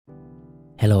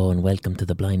Hello and welcome to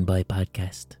the Blind Boy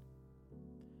podcast.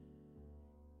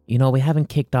 You know, we haven't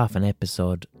kicked off an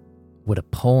episode with a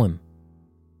poem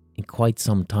in quite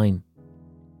some time.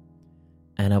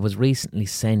 And I was recently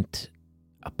sent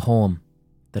a poem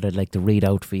that I'd like to read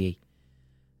out for you.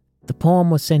 The poem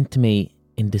was sent to me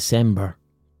in December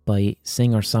by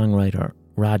singer-songwriter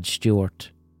Rod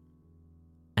Stewart.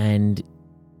 And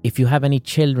if you have any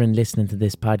children listening to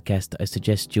this podcast, I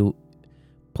suggest you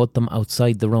put them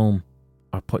outside the room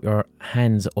or put your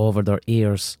hands over their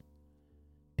ears,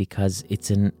 because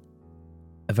it's a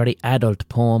very adult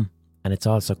poem and it's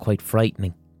also quite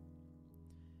frightening.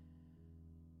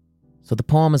 So the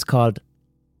poem is called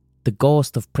 "The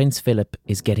Ghost of Prince Philip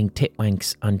is Getting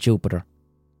Titwanks on Jupiter"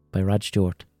 by Rod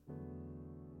Stewart.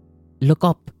 Look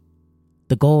up.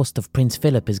 The ghost of Prince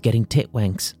Philip is getting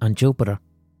titwanks on Jupiter.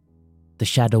 The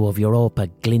shadow of Europa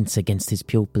glints against his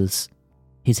pupils.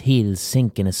 His heels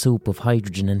sink in a soup of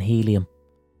hydrogen and helium.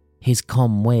 His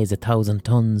cum weighs 1,000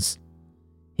 tons.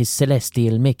 His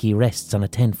celestial Mickey rests on a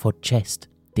 10-foot chest.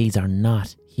 These are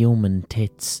not human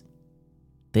tits.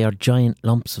 They are giant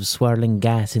lumps of swirling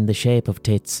gas in the shape of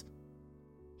tits.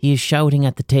 He is shouting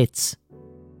at the tits,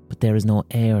 but there is no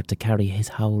air to carry his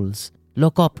howls.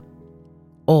 Look up.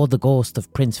 Oh, the ghost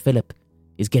of Prince Philip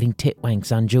is getting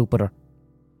titwanks on Jupiter.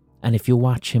 And if you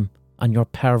watch him on your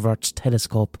pervert's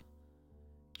telescope,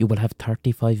 you will have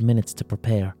 35 minutes to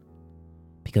prepare,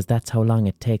 because that's how long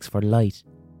it takes for light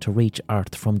to reach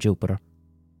Earth from Jupiter.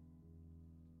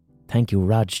 Thank you,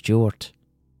 Rod Stewart,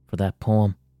 for that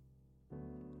poem.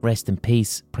 Rest in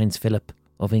peace, Prince Philip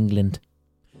of England.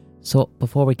 So,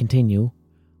 before we continue,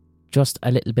 just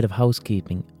a little bit of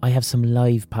housekeeping. I have some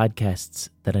live podcasts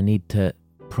that I need to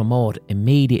promote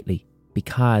immediately,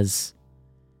 because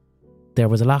there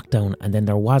was a lockdown and then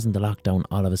there wasn't a lockdown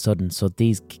all of a sudden. So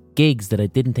these gigs that I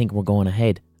didn't think were going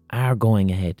ahead are going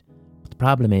ahead. But the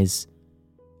problem is,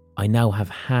 I now have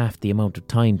half the amount of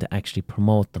time to actually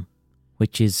promote them,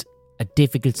 which is a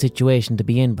difficult situation to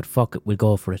be in, but fuck it, we'll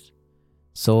go for it.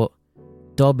 So,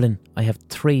 Dublin, I have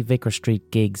 3 Vicar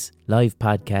Street gigs, live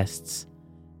podcasts.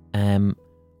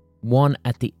 One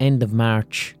at the end of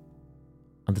March,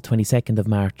 on the 22nd of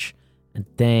March, and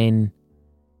then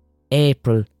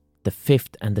April the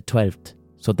 5th and the 12th.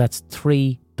 So that's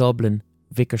 3 Dublin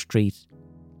Vicar Street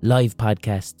live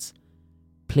podcasts.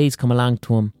 Please come along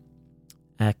to them,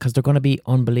 because they're going to be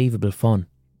unbelievable fun.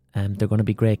 They're going to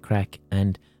be great crack,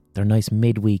 and they're nice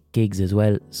midweek gigs as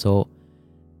well. So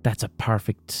that's a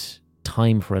perfect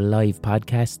time for a live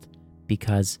podcast,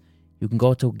 because you can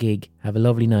go to a gig, have a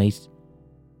lovely night,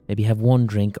 maybe have one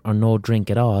drink or no drink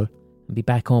at all, and be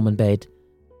back home in bed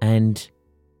and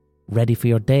ready for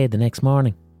your day the next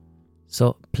morning.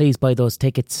 So please buy those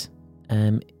tickets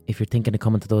if you're thinking of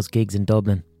coming to those gigs in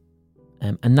Dublin.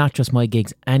 And not just my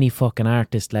gigs, any fucking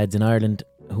artist, lads, in Ireland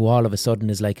who all of a sudden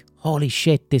is like, holy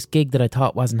shit, this gig that I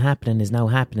thought wasn't happening is now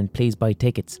happening, please buy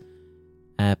tickets.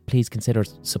 Please consider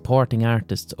supporting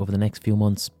artists over the next few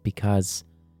months, because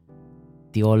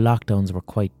the old lockdowns were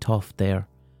quite tough there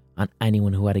on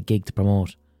anyone who had a gig to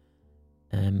promote.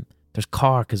 There's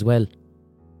Cork as well.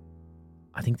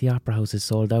 I think the Opera House is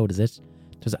sold out, is it?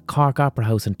 There's a Cork Opera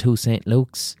House and 2 St.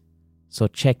 Luke's. So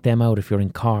check them out if you're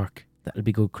in Cork. That'll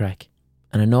be good crack.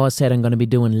 And I know I said I'm going to be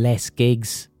doing less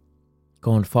gigs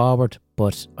going forward,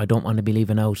 but I don't want to be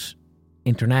leaving out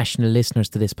international listeners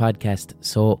to this podcast.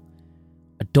 So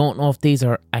I don't know if these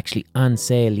are actually on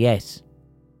sale yet,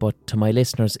 but to my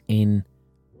listeners in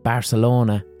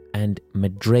Barcelona and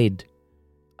Madrid,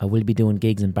 I will be doing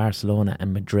gigs in Barcelona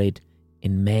and Madrid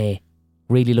in May.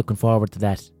 Really looking forward to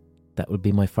that. That will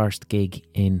be my first gig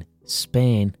in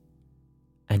Spain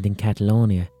and in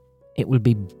Catalonia. It will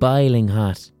be boiling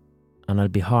hot, and I'll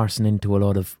be horsing into a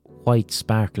lot of white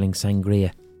sparkling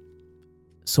sangria.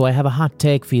 So I have a hot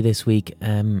take for you this week,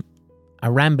 a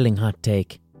rambling hot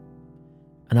take.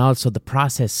 And also the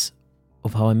process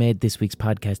of how I made this week's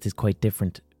podcast is quite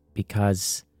different,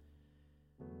 because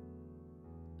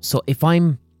so if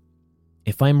I'm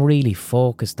really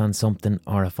focused on something,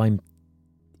 or if I'm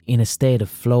in a state of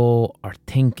flow or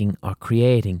thinking or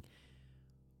creating,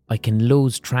 I can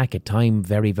lose track of time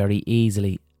very, very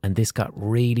easily. And this got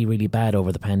really, really bad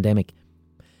over the pandemic.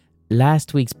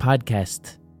 Last week's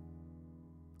podcast,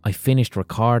 I finished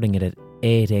recording it at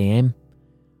 8 a.m.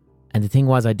 And the thing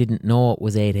was, I didn't know it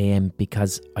was 8 a.m.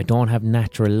 because I don't have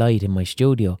natural light in my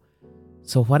studio.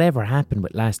 So whatever happened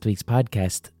with last week's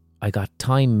podcast, I got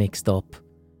time mixed up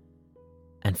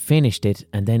and finished it,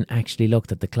 and then actually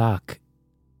looked at the clock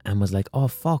and was like, oh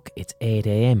fuck, it's 8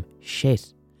 a.m.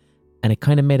 Shit. And it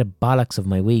kind of made a bollocks of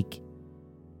my week.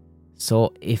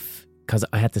 So because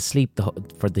I had to sleep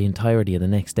for the entirety of the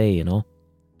next day, you know.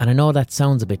 And I know that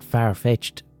sounds a bit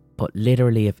far-fetched, but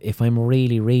literally if I'm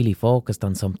really, really focused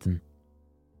on something,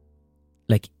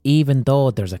 like even though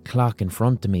there's a clock in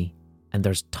front of me and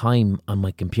there's time on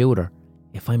my computer,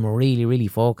 if I'm really, really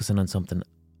focusing on something,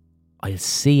 I'll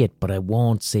see it, but I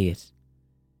won't see it.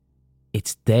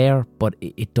 It's there, but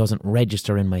it doesn't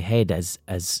register in my head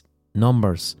as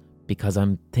numbers because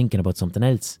I'm thinking about something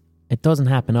else. It doesn't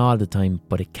happen all the time,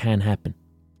 but it can happen.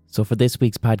 So for this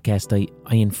week's podcast,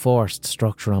 I enforced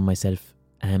structure on myself.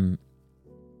 I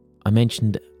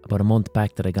mentioned about a month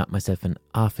back that I got myself an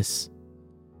office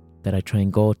that I try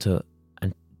and go to,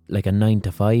 and like a 9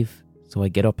 to 5. So I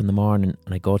get up in the morning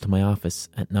and I go to my office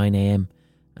at 9 a.m.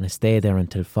 and I stay there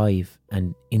until 5.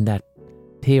 And in that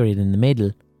period in the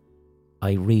middle,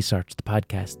 I researched the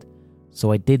podcast.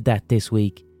 So I did that this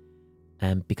week,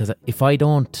 because if I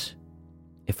don't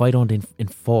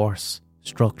enforce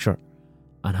structure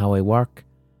on how I work,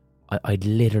 I'd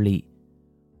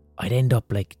end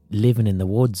up like living in the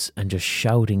woods and just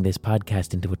shouting this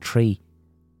podcast into a tree.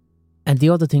 And the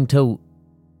other thing too,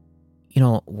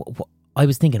 I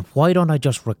was thinking, why don't I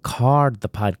just record the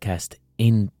podcast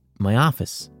in my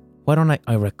office? Why don't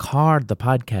I record the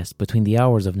podcast between the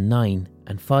hours of 9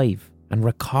 and 5 and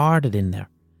record it in there?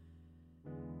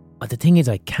 But the thing is,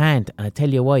 I can't, and I tell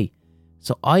you why.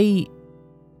 So I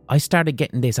started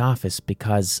getting this office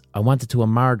because I wanted to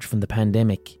emerge from the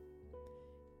pandemic.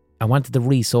 I wanted to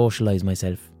re-socialise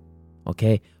myself,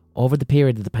 okay? Over the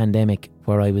period of the pandemic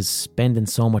where I was spending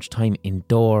so much time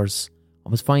indoors, I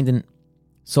was finding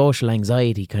social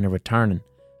anxiety kind of returning.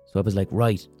 So I was like,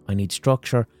 right, I need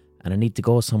structure and I need to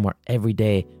go somewhere every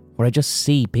day where I just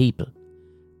see people.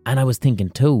 And I was thinking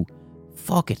too,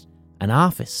 fuck it, an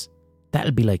office.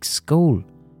 That'll be like school.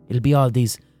 It'll be all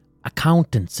these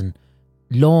accountants and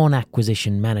loan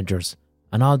acquisition managers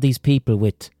and all these people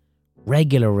with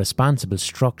regular, responsible,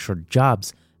 structured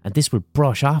jobs, and this will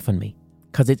brush off on me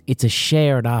because it's a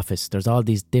shared office. There's all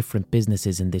these different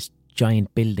businesses in this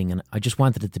giant building, and I just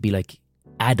wanted it to be like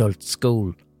adult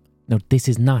school. Now, this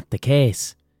is not the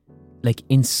case. Like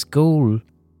in school,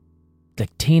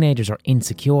 like teenagers are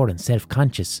insecure and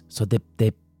self-conscious, so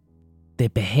they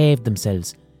behave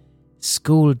themselves.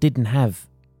 School didn't have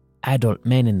adult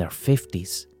men in their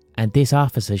 50s. And this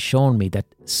office has shown me that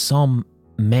some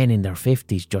men in their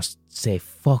 50s just say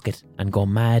fuck it and go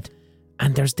mad.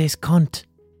 And there's this cunt.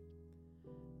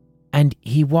 And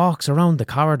he walks around the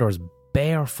corridors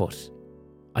barefoot.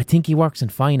 I think he works in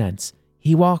finance.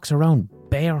 He walks around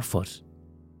barefoot,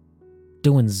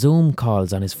 doing Zoom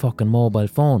calls on his fucking mobile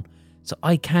phone. So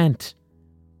I can't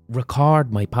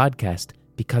record my podcast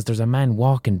because there's a man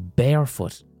walking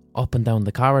barefoot up and down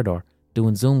the corridor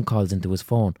doing Zoom calls into his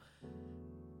phone.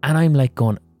 And I'm like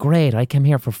going, great, I came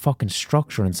here for fucking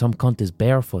structure and some cunt is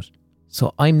barefoot.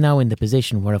 So I'm now in the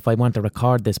position where if I want to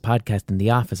record this podcast in the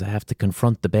office, I have to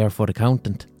confront the Barefoot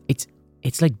Accountant.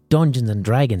 It's like Dungeons and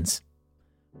Dragons.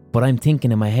 But I'm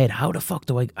thinking in my head, how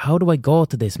do I go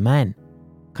to this man?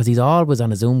 Because he's always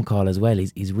on a Zoom call as well.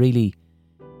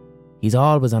 He's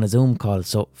always on a Zoom call.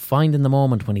 So finding the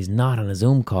moment when he's not on a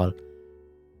Zoom call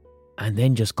and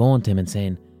then just going to him and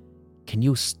saying, can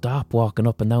you stop walking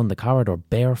up and down the corridor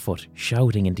barefoot,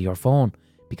 shouting into your phone?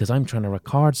 Because I'm trying to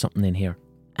record something in here.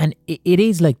 And it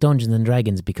is like Dungeons and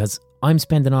Dragons because I'm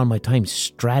spending all my time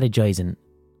strategizing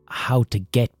how to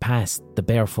get past the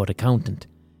Barefoot Accountant.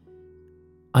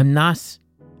 I'm not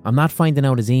finding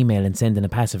out his email and sending a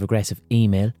passive-aggressive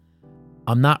email.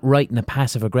 I'm not writing a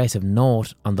passive-aggressive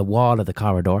note on the wall of the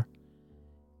corridor.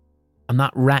 I'm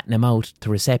not ratting him out to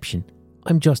reception.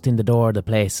 I'm just in the door of the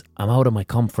place. I'm out of my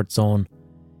comfort zone.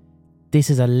 This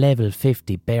is a level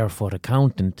 50 Barefoot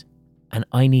Accountant and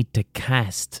I need to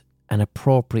cast an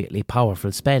appropriately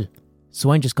powerful spell.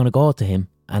 So I'm just going to go to him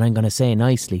and I'm going to say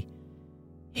nicely,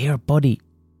 here buddy,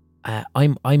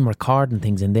 I'm recording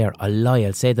things in there. I'll lie,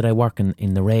 I'll say that I work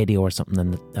in the radio or something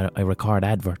and that I record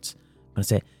adverts. I'm going to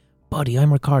say, buddy,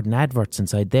 I'm recording adverts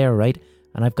inside there, right?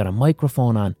 And I've got a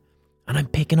microphone on and I'm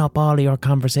picking up all of your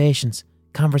conversations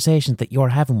that you're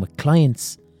having with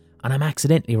clients, and I'm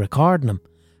accidentally recording them,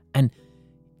 and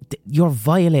you're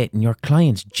violating your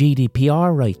client's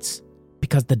GDPR rights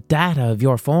because the data of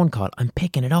your phone call, I'm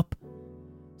picking it up.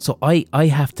 So I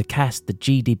have to cast the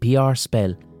GDPR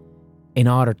spell in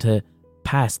order to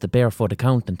pass the Barefoot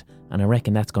Accountant, and I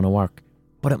reckon that's going to work.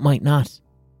 But it might not,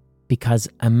 because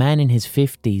a man in his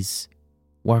 50s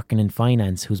working in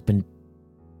finance who's been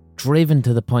driven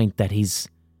to the point that he's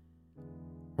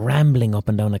rambling up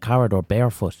and down a corridor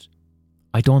barefoot,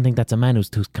 I don't think that's a man who's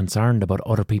too concerned about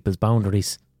other people's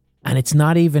boundaries. And it's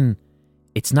not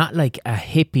like a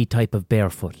hippie type of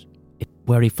barefoot.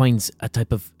 where he finds a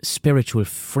type of spiritual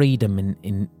freedom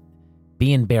in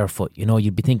being barefoot. You know,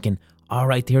 you'd be thinking, all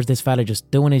right, here's this fella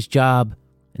just doing his job,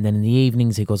 and then in the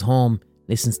evenings he goes home,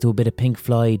 listens to a bit of Pink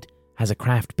Floyd, has a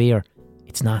craft beer.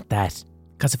 It's not that.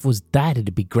 Because if it was that,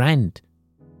 it'd be grand.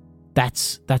 That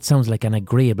sounds like an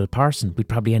agreeable person. We'd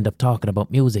probably end up talking about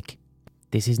music.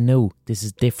 This is new. This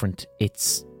is different.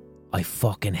 I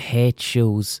fucking hate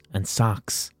shoes and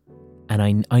socks.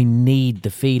 And I need the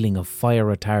feeling of fire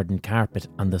retardant carpet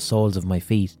on the soles of my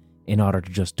feet in order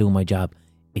to just do my job.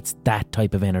 It's that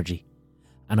type of energy.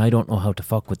 And I don't know how to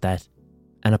fuck with that.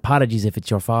 And apologies if it's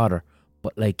your father.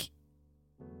 But like,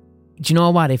 do you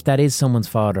know what? If that is someone's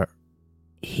father,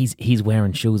 he's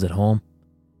wearing shoes at home.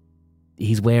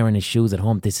 He's wearing his shoes at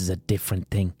home. This is a different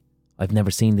thing. I've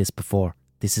never seen this before.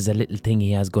 This is a little thing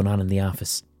he has going on in the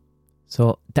office.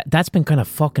 So that's been kind of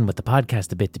fucking with the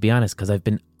podcast a bit, to be honest, because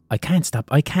I can't stop.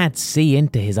 I can't see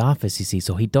into his office, you see.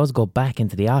 So he does go back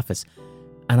into the office.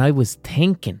 And I was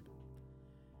thinking,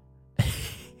 do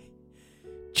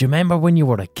you remember when you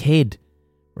were a kid,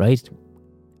 right?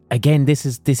 Again, this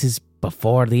is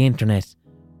before the internet.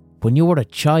 When you were a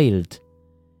child,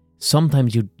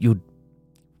 sometimes you'd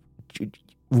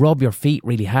rub your feet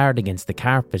really hard against the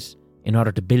carpet in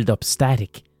order to build up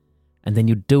static. And then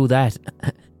you'd do that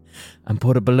and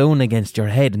put a balloon against your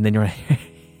head, and then your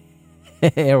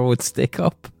hair would stick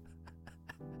up.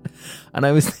 And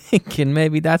I was thinking,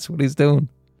 maybe that's what he's doing.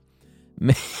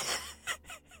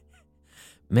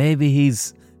 Maybe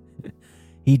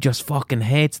he just fucking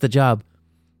hates the job,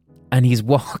 and he's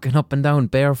walking up and down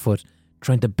barefoot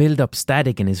trying to build up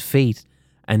static in his feet,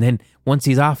 and then once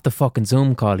he's off the fucking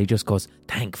Zoom call, he just goes,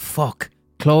 thank fuck,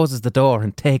 closes the door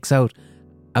and takes out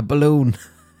a balloon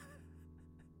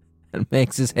and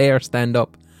makes his hair stand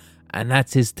up. And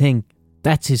that's his thing.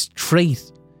 That's his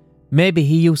treat. Maybe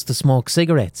he used to smoke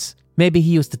cigarettes. Maybe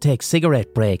he used to take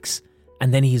cigarette breaks,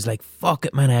 and then he's like, fuck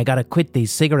it, man, I gotta quit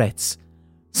these cigarettes.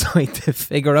 So he had to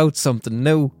figure out something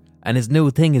new, and his new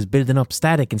thing is building up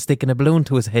static and sticking a balloon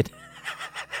to his head.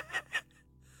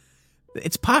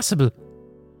 It's possible.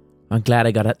 I'm glad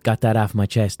I got that off my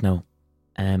chest now.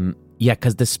 Yeah,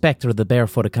 because the spectre of the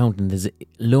Barefoot Accountant is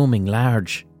looming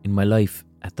large in my life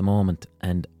at the moment,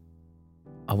 and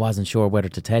I wasn't sure whether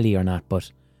to tell you or not,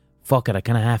 but fuck it, I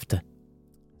kind of have to.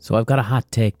 So I've got a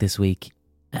hot take this week.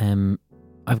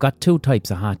 I've got two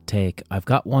types of hot take. I've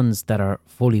got ones that are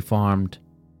fully formed,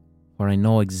 where I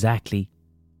know exactly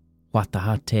what the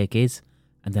hot take is,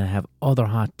 and then I have other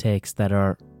hot takes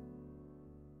that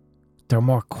they're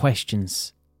more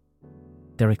questions.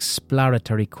 They're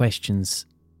exploratory questions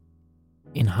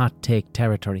in hot take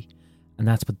territory, and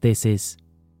that's what this is.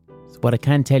 So what I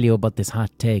can tell you about this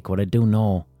hot take, what I do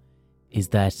know, is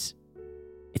that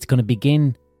it's going to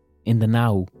begin in the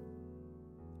now,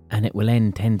 and it will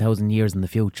end 10,000 years in the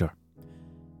future.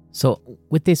 So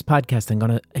with this podcast, I'm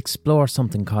going to explore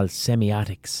something called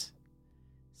semiotics.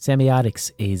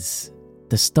 Semiotics is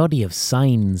the study of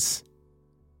signs.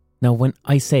 Now, when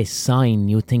I say sign,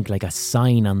 you think like a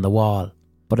sign on the wall.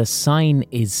 But a sign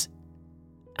is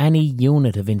any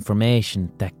unit of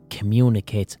information that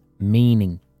communicates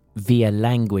meaning via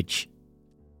language.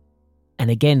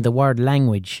 And again, the word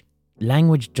language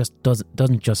just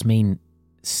doesn't just mean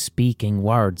speaking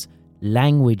words.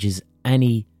 Language is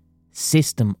any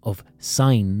system of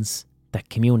signs that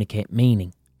communicate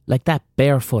meaning. Like that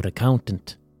Barefoot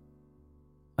Accountant.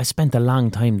 I spent a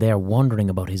long time there wondering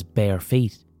about his bare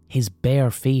feet. His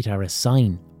bare feet are a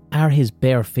sign. Are his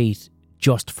bare feet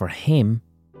just for him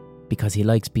because he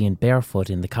likes being barefoot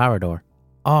in the corridor?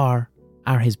 Or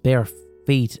are his bare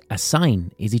feet a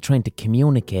sign? Is he trying to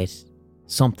communicate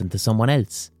something to someone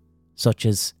else? Such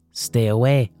as, stay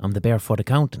away, I'm the Barefoot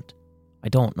Accountant. I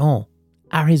don't know.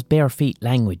 Are his bare feet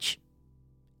language?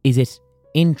 Is it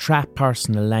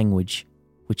intrapersonal language,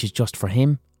 which is just for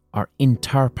him, or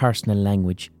interpersonal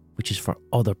language, which is for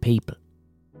other people?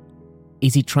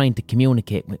 Is he trying to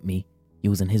communicate with me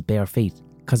using his bare feet?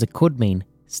 Because it could mean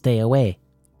stay away.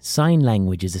 Sign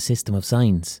language is a system of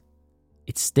signs.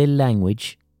 It's still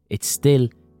language. It's still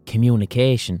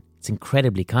communication. It's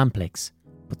incredibly complex.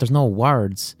 But there's no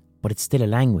words, but it's still a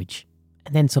language.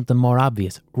 And then something more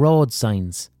obvious. Road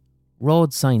signs.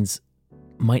 Road signs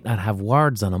might not have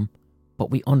words on them, but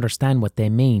we understand what they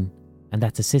mean. And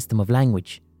that's a system of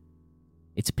language.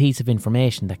 It's a piece of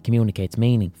information that communicates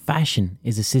meaning. Fashion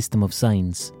is a system of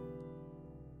signs.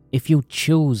 If you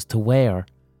choose to wear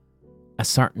a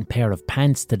certain pair of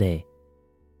pants today,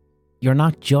 you're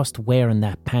not just wearing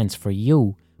that pants for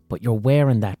you, but you're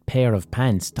wearing that pair of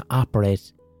pants to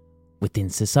operate within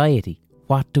society.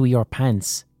 What do your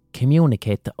pants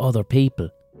communicate to other people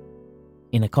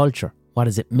in a culture? What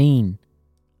does it mean?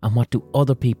 and what do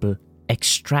other people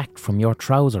extract from your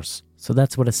trousers. So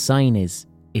that's what a sign is.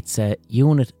 It's a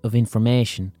unit of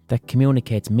information that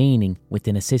communicates meaning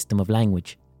within a system of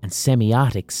language, and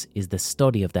semiotics is the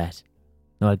study of that.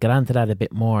 Now I'll get onto that a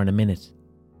bit more in a minute.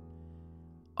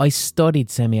 I studied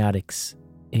semiotics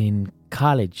in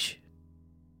college,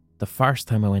 the first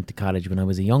time I went to college when I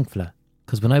was a young fella.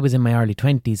 Because when I was in my early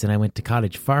 20s and I went to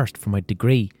college first for my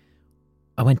degree,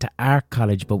 I went to art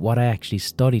college, but what I actually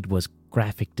studied was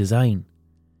graphic design.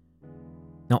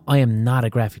 Now, I am not a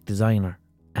graphic designer,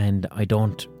 and I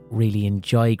don't really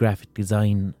enjoy graphic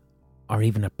design or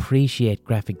even appreciate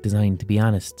graphic design, to be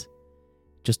honest.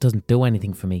 It just doesn't do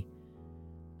anything for me.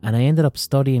 And I ended up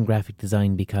studying graphic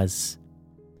design because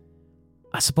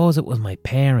I suppose it was my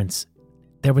parents.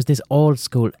 There was this old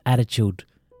school attitude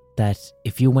that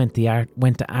if you went to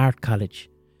art college,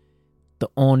 the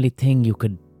only thing you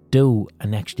could do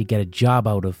and actually get a job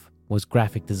out of was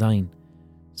graphic design.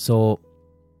 So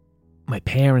my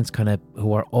parents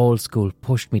who are old school,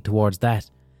 pushed me towards that.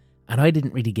 And I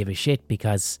didn't really give a shit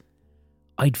because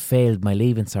I'd failed my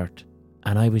Leaving Cert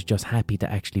and I was just happy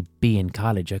to actually be in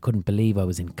college. I couldn't believe I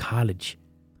was in college.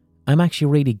 I'm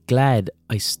actually really glad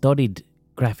I studied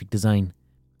graphic design,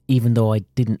 even though I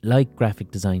didn't like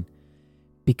graphic design,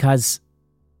 because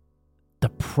the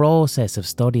process of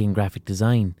studying graphic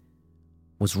design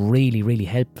was really, really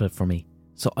helpful for me.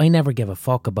 So I never gave a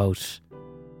fuck about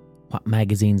what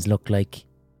magazines look like.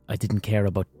 I didn't care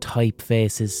about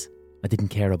typefaces. I didn't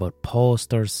care about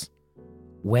posters,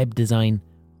 web design.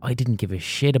 I didn't give a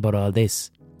shit about all this.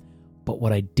 But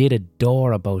what I did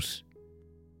adore about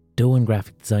doing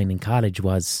graphic design in college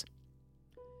was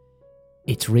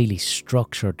it's really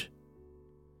structured.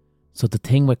 So the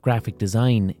thing with graphic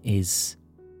design is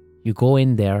you go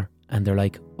in there and they're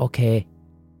like, okay,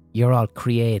 you're all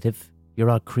creative,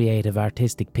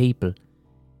 artistic people.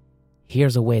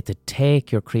 Here's a way to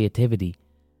take your creativity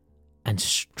and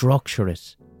structure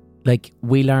it. Like,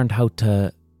 we learned how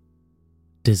to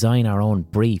design our own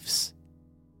briefs,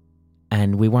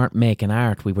 and we weren't making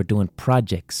art, we were doing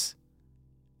projects.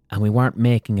 And we weren't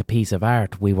making a piece of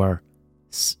art, we were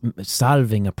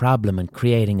solving a problem and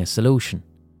creating a solution.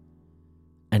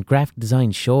 And graphic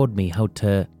design showed me how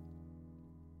to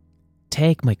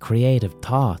take my creative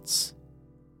thoughts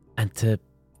and to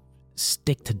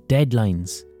stick to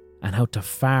deadlines and how to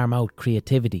farm out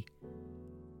creativity.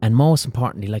 And most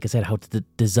importantly, like I said, how to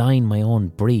design my own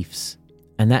briefs.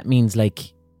 And that means,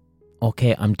 like,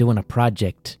 okay, I'm doing a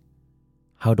project.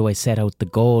 How do I set out the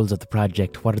goals of the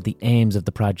project? What are the aims of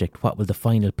the project? What will the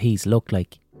final piece look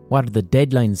like? What are the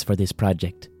deadlines for this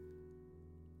project?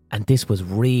 And this was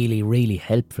really, really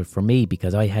helpful for me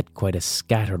because I had quite a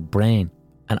scattered brain.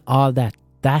 And all that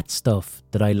stuff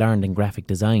that I learned in graphic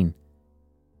design,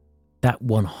 that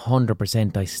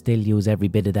 100% I still use every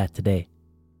bit of that today.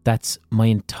 That's my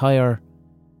entire...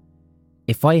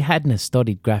 If I hadn't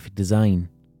studied graphic design,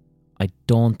 I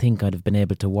don't think I'd have been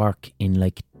able to work in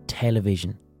like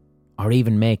television or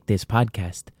even make this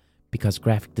podcast, because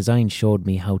graphic design showed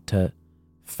me how to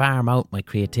farm out my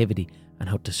creativity and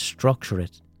how to structure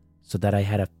it so that I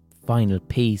had a final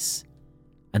piece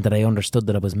and that I understood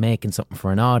that I was making something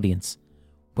for an audience.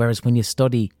 Whereas when you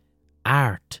study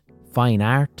art, fine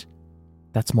art,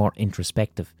 that's more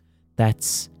introspective.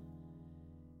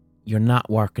 You're not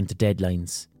working to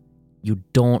deadlines. You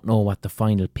don't know what the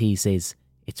final piece is.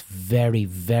 It's very,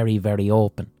 very, very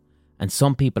open. And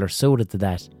some people are suited to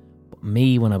that. But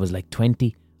me, when I was like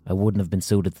 20, I wouldn't have been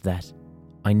suited to that.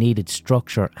 I needed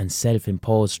structure and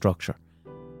self-imposed structure.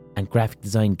 And graphic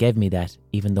design gave me that,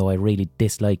 even though I really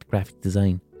disliked graphic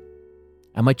design.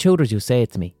 And my tutors used to say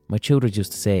it to me. My tutors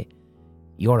used to say,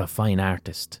 you're a fine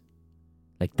artist.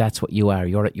 Like, that's what you are.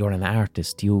 You're an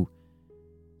artist. You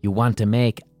want to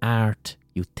make art.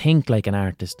 You think like an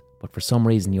artist, but for some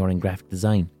reason you're in graphic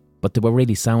design. But they were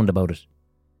really sound about it.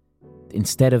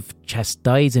 Instead of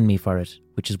chastising me for it,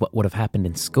 which is what would have happened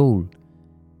in school,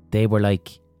 they were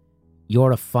like,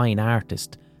 you're a fine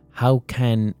artist. How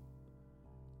can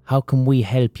we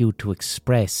help you to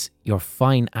express your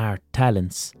fine art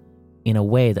talents in a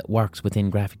way that works within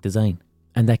graphic design?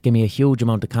 And that gave me a huge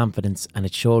amount of confidence, and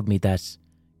it showed me that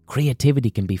creativity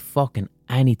can be fucking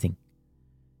anything.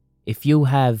 If you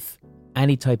have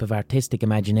any type of artistic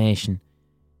imagination,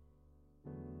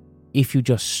 if you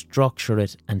just structure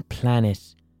it and plan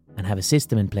it and have a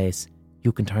system in place,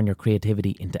 you can turn your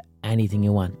creativity into anything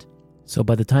you want. So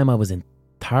by the time I was in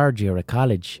third year of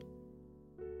college,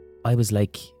 I was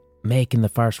like making the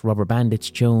first Rubber Bandits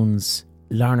tunes,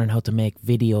 learning how to make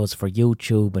videos for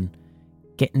YouTube and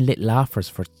getting little offers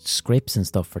for scripts and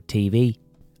stuff for TV.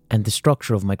 And the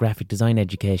structure of my graphic design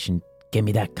education gave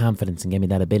me that confidence and gave me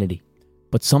that ability.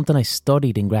 But something I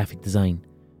studied in graphic design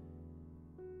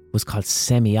was called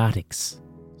semiotics.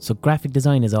 So graphic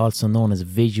design is also known as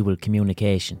visual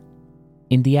communication.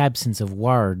 In the absence of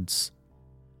words,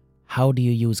 how do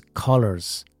you use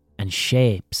colours and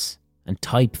shapes and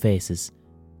typefaces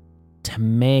to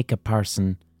make a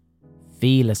person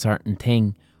feel a certain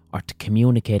thing or to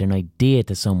communicate an idea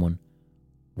to someone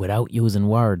without using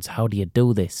words? How do you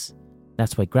do this?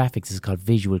 That's why graphics is called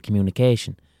visual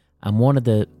communication. And one of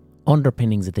the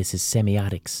underpinnings of this is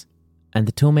semiotics. And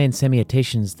the two main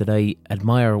semioticians that I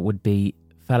admire would be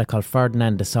a fella called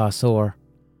Ferdinand de Saussure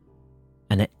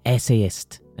and an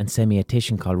essayist and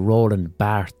semiotician called Roland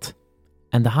Barthes.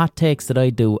 And the hot takes that I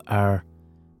do are,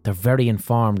 they're very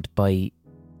informed by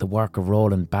the work of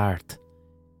Roland Barthes.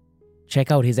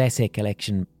 Check out his essay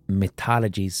collection,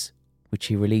 Mythologies, which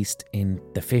he released in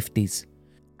the 50s.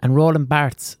 And Roland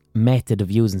Barthes' method of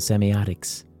using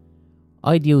semiotics,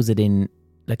 I'd use it in,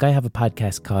 like I have a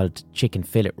podcast called Chicken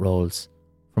Fillet Rolls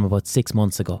from about 6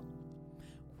 months ago,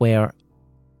 where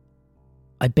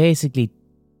I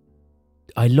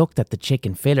looked at the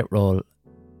chicken fillet roll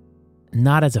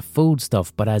not as a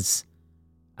foodstuff, but as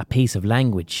a piece of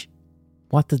language.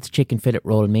 What does the chicken fillet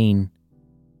roll mean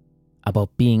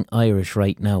about being Irish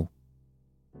right now?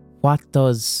 What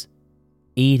does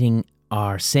eating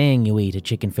or saying you eat a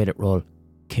chicken fillet roll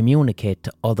communicate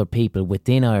to other people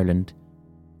within Ireland?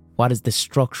 What is the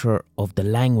structure of the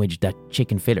language that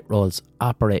chicken fillet rolls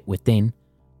operate within?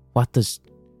 What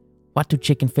do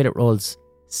chicken fillet rolls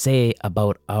say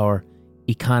about our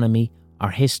economy, our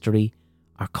history,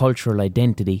 our cultural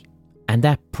identity? And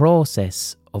that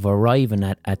process of arriving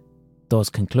at those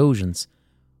conclusions,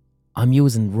 I'm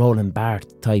using Roland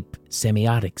Barthes type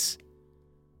semiotics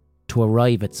to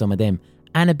arrive at some of them.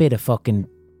 And a bit of fucking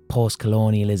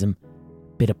post-colonialism,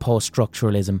 bit of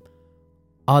post-structuralism,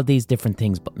 all these different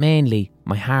things. But mainly,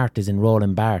 my heart is in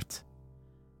Roland Barthes.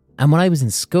 And when I was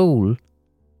in school,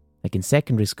 like in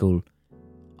secondary school,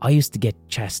 I used to get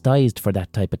chastised for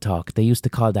that type of talk. They used to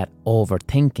call that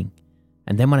overthinking.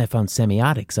 And then when I found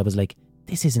semiotics, I was like,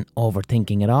 this isn't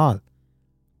overthinking at all.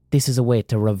 This is a way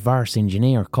to reverse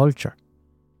engineer culture.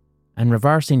 And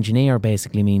reverse engineer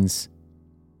basically means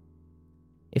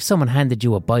if someone handed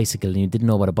you a bicycle and you didn't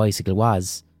know what a bicycle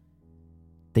was,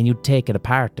 then you'd take it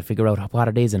apart to figure out what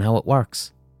it is and how it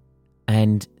works.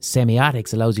 And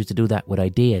semiotics allows you to do that with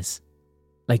ideas.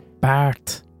 Like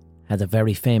Barthes has a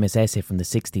very famous essay from the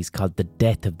 60s called The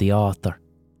Death of the Author.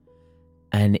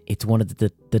 And it's one of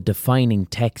the defining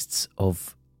texts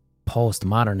of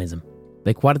postmodernism.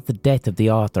 Like, what does the death of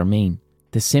the author mean?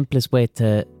 The simplest way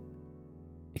to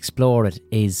explore it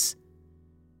is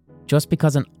just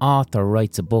because an author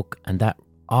writes a book and that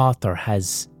author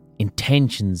has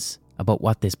intentions about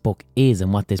what this book is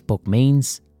and what this book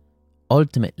means,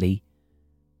 ultimately,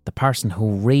 the person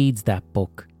who reads that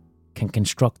book can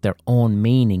construct their own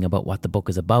meaning about what the book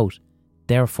is about.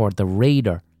 Therefore, the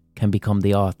reader can become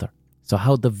the author. So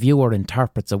how the viewer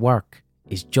interprets a work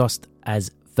is just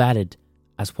as valid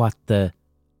as what the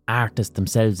artists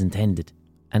themselves intended.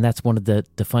 And that's one of the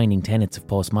defining tenets of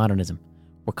postmodernism.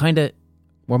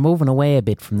 We're moving away a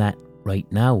bit from that right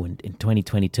now in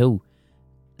 2022.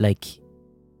 Like,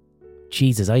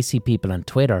 Jesus, I see people on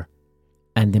Twitter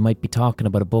and they might be talking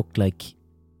about a book like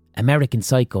American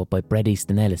Psycho by Bret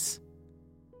Easton Ellis.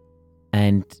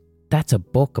 And that's a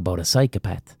book about a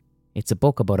psychopath. It's a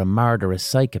book about a murderous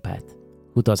psychopath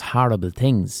who does horrible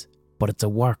things, but it's a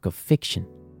work of fiction.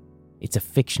 It's a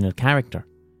fictional character.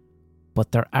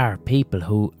 But there are people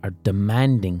who are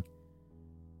demanding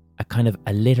a kind of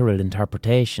a literal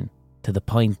interpretation to the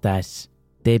point that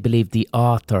they believe the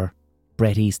author,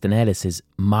 Bret Easton Ellis, is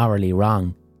morally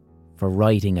wrong for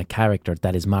writing a character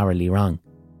that is morally wrong.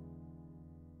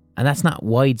 And that's not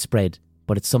widespread,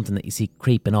 but it's something that you see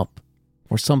creeping up,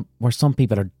 where some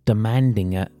people are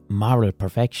demanding a moral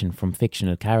perfection from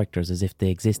fictional characters as if they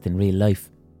exist in real life.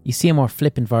 You see a more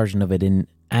flippant version of it in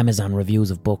Amazon reviews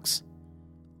of books.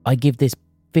 I give this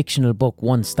fictional book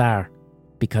 1 star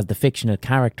because the fictional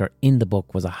character in the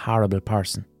book was a horrible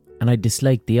person, and I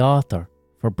dislike the author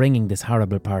for bringing this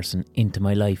horrible person into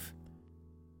my life.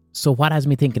 So what has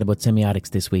me thinking about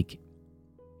semiotics this week?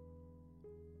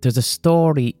 There's a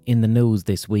story in the news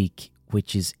this week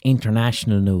which is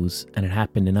international news, and it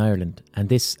happened in Ireland.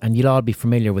 And you'll all be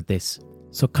familiar with this.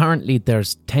 So currently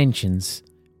there's tensions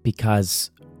because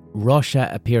Russia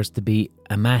appears to be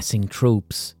amassing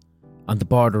troops on the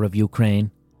border of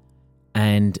Ukraine,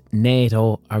 and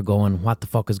NATO are going, what the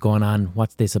fuck is going on?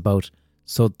 What's this about?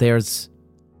 So there's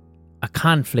a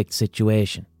conflict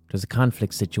situation.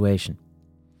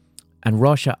 And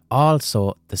Russia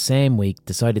also, the same week,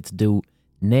 decided to do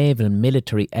naval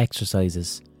military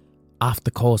exercises off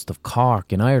the coast of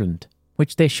Cork in Ireland,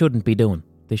 which they shouldn't be doing.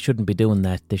 They shouldn't be doing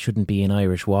that. They shouldn't be in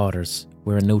Irish waters.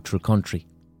 We're a neutral country.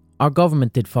 Our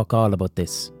government did fuck all about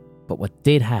this. But what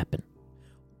did happen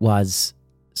was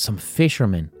some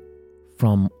fishermen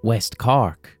from West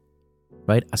Cork,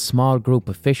 right, a small group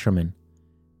of fishermen,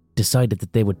 decided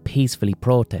that they would peacefully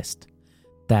protest,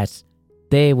 that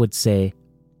they would say,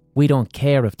 we don't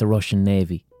care if the Russian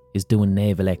Navy is doing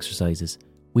naval exercises.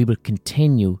 We will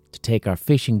continue to take our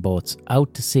fishing boats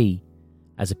out to sea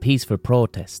as a peaceful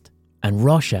protest. And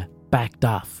Russia backed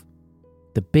off.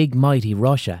 The big mighty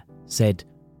Russia said,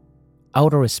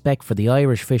 out of respect for the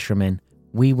Irish fishermen,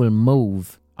 we will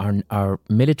move our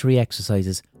military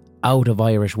exercises out of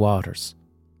Irish waters.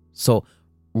 So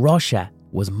Russia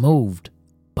was moved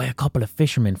by a couple of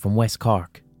fishermen from West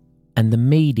Cork. And the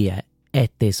media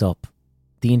ate this up.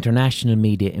 The international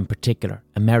media in particular,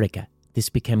 America. This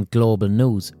became global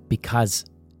news because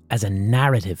as a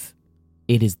narrative,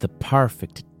 it is the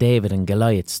perfect David and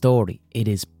Goliath story. It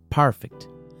is perfect.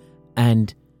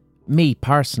 And me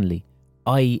personally,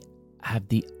 I have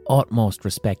the utmost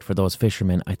respect for those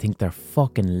fishermen. I think they're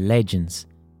fucking legends.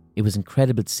 It was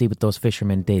incredible to see what those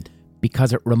fishermen did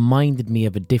because it reminded me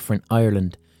of a different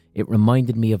Ireland. It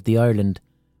reminded me of the Ireland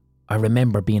I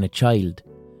remember being a child.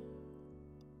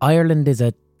 Ireland is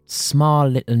a small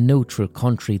little neutral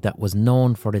country that was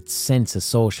known for its sense of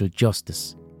social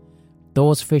justice.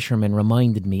 Those fishermen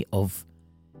reminded me of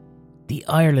the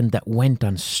Ireland that went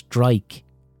on strike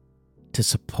to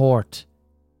support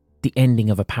the ending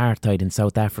of apartheid in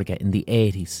South Africa in the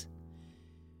 80s.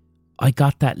 I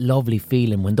got that lovely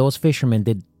feeling when those fishermen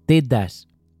did that.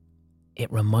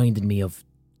 It reminded me of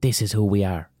this is who we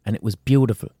are, and it was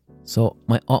beautiful. So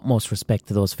my utmost respect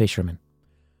to those fishermen.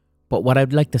 But what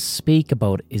I'd like to speak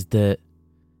about is the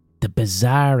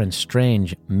bizarre and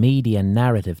strange media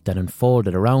narrative that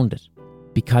unfolded around it,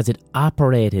 because it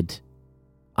operated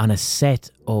on a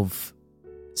set of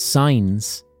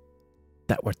signs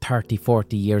that were 30,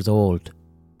 40 years old.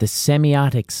 The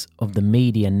semiotics of the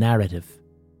media narrative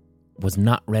was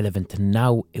not relevant to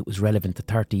now, it was relevant to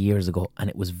 30 years ago, and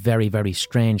it was very, very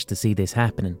strange to see this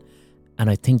happening. And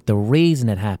I think the reason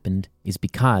it happened is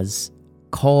because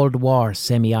Cold War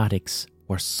semiotics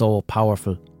were so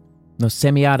powerful. Now,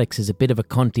 semiotics is a bit of a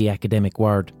cunty academic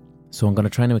word, so I'm going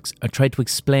to try to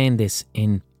explain this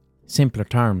in simpler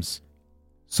terms.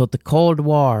 So the Cold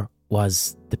War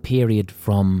was the period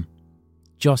from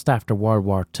just after World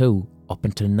War II up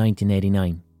until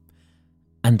 1989.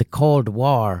 And the Cold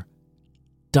War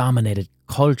dominated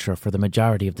culture for the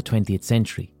majority of the 20th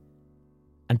century.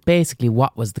 And basically,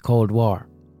 what was the Cold War?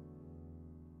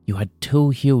 You had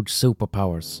two huge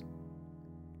superpowers.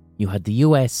 You had the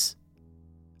US,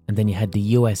 and then you had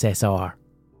the USSR.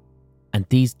 And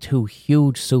these two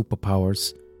huge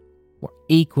superpowers were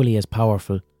equally as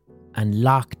powerful and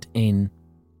locked in,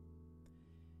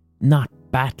 not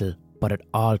battle, but at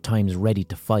all times ready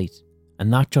to fight. And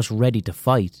not just ready to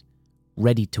fight,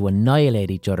 ready to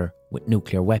annihilate each other with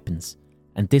nuclear weapons.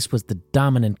 And this was the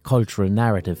dominant cultural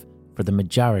narrative for the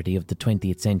majority of the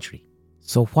 20th century.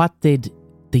 So what did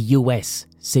the US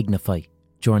signify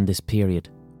during this period?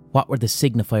 What were the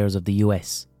signifiers of the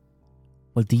US?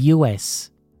 Well, the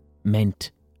US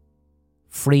meant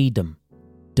freedom,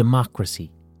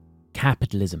 democracy,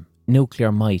 capitalism,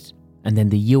 nuclear might. And then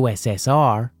the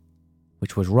USSR,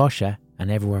 which was Russia,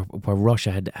 and everywhere where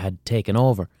Russia had taken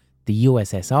over, the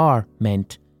USSR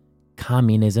meant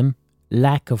communism,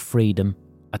 lack of freedom,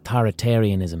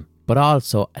 authoritarianism, but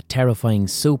also a terrifying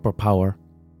superpower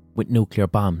with nuclear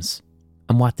bombs.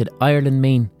 And what did Ireland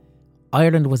mean?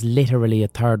 Ireland was literally a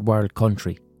third world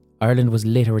country. Ireland was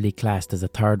literally classed as a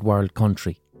third world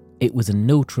country. It was a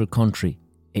neutral country.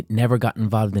 It never got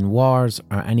involved in wars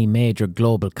or any major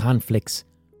global conflicts.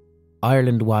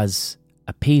 Ireland was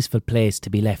a peaceful place to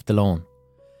be left alone.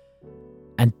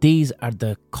 And these are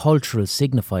the cultural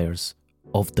signifiers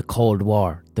of the Cold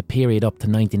War, the period up to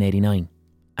 1989.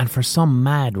 And for some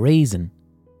mad reason,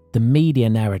 the media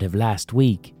narrative last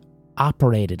week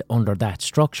operated under that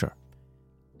structure.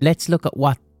 Let's look at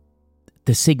what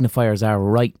the signifiers are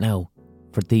right now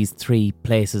for these three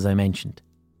places I mentioned.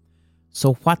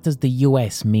 So what does the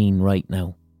US mean right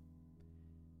now?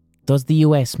 Does the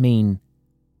US mean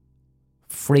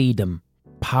freedom,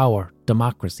 power,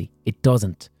 democracy? It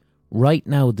doesn't. Right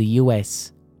now, the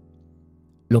US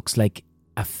looks like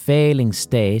a failing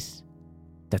state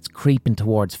that's creeping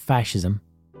towards fascism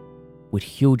with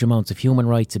huge amounts of human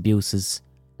rights abuses,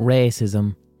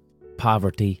 racism,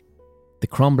 poverty, the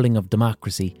crumbling of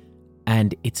democracy,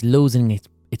 and it's losing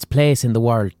its place in the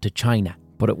world to China,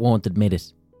 but it won't admit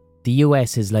it. The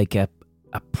US is like a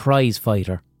prize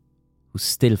fighter who's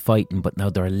still fighting, but now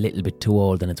they're a little bit too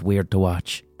old and it's weird to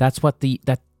watch. That's what the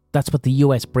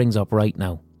US brings up right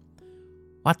now.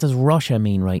 What does Russia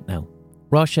mean right now?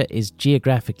 Russia is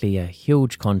geographically a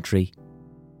huge country.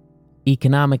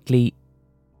 Economically,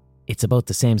 it's about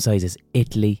the same size as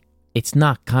Italy. It's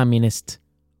not communist.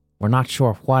 We're not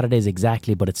sure what it is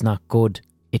exactly, but it's not good.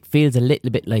 It feels a little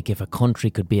bit like if a country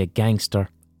could be a gangster.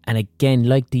 And again,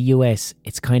 like the US,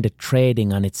 it's kind of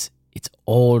trading on its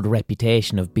old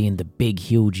reputation of being the big,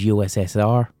 huge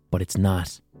USSR, but it's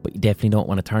not. But you definitely don't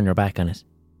want to turn your back on it.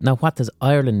 Now, what does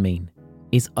Ireland mean?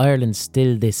 Is Ireland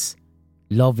still this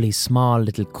lovely, small,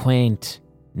 little, quaint,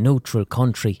 neutral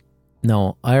country?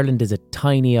 No, Ireland is a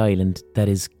tiny island that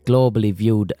is globally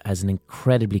viewed as an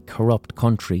incredibly corrupt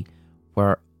country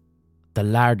where the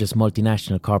largest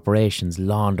multinational corporations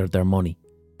launder their money.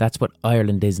 That's what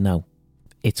Ireland is now.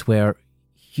 It's where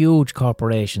huge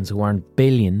corporations who earn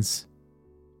billions,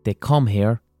 they come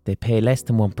here, they pay less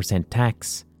than 1%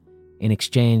 tax in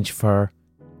exchange for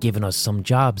giving us some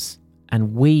jobs.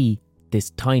 And we,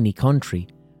 this tiny country,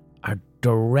 are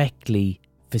directly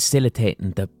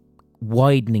facilitating the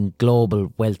widening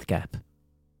global wealth gap.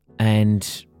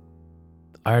 And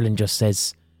Ireland just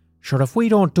says, sure, if we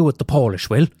don't do it, the Polish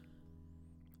will.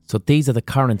 So these are the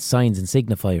current signs and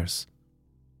signifiers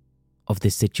of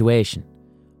this situation.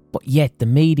 But yet the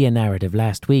media narrative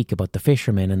last week about the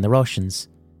fishermen and the Russians,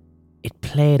 it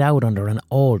played out under an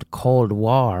old Cold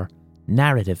War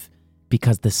narrative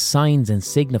because the signs and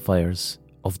signifiers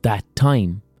of that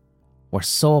time were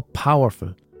so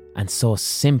powerful and so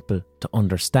simple to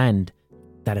understand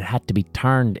that it had to be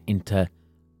turned into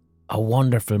a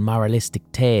wonderful moralistic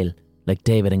tale like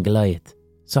David and Goliath.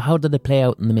 So how did it play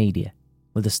out in the media?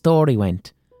 Well, the story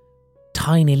went,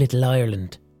 tiny little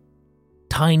Ireland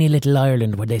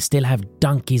where they still have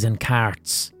donkeys and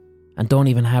carts and don't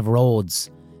even have roads.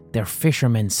 Their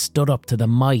fishermen stood up to the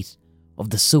might of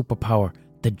the superpower,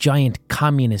 the giant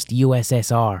communist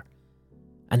USSR.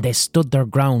 And they stood their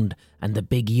ground and the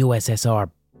big USSR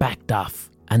backed off.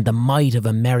 And the might of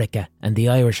America and the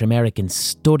Irish Americans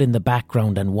stood in the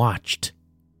background and watched.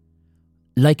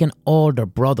 Like an older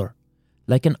brother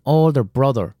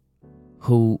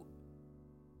who,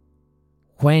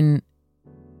 when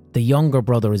the younger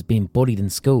brother is being bullied in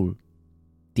school,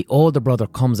 the older brother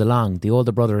comes along, the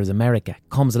older brother is America,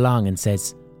 comes along and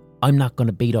says, I'm not going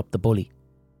to beat up the bully.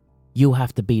 You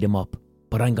have to beat him up,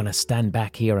 but I'm going to stand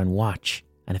back here and watch.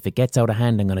 And if it gets out of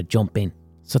hand, I'm going to jump in.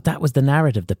 So that was the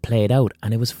narrative that played out,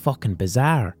 and it was fucking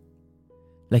bizarre.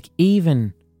 Like,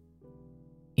 even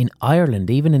in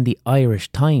Ireland, even in the Irish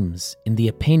Times, in the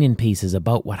opinion pieces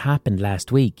about what happened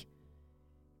last week,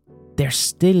 they're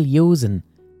still using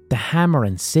the hammer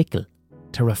and sickle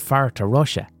to refer to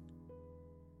Russia.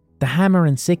 The hammer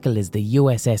and sickle is the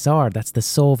USSR, that's the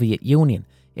Soviet Union.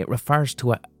 It refers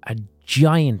to a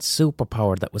giant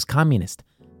superpower that was communist.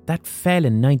 That fell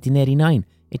in 1989.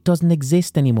 It doesn't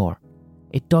exist anymore.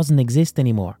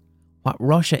 What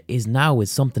Russia is now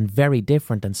is something very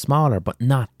different and smaller, but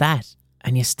not that.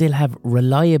 And you still have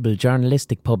reliable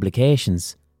journalistic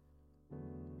publications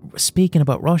speaking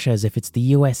about Russia as if it's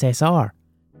the USSR,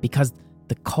 because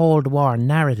the Cold War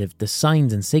narrative, the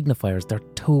signs and signifiers, they're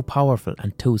too powerful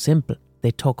and too simple.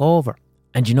 They took over.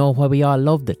 And you know why we all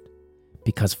loved it?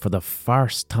 Because for the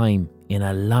first time in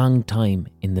a long time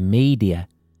in the media,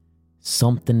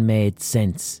 something made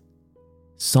sense.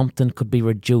 Something could be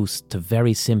reduced to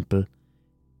very simple,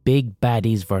 big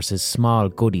baddies versus small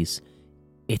goodies.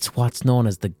 It's what's known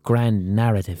as the grand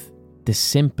narrative, the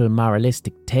simple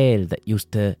moralistic tale that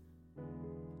used to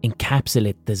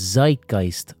encapsulate the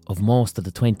zeitgeist of most of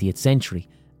the 20th century,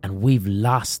 and we've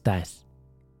lost that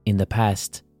in the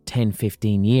past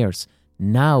 10-15 years.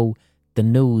 Now the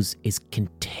news is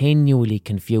continually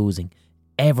confusing,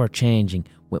 ever changing,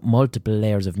 with multiple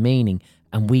layers of meaning,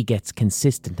 and we get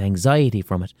consistent anxiety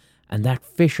from it. And that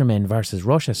fishermen versus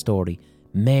Russia story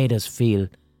made us feel,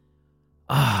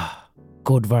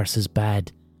 good versus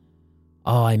bad.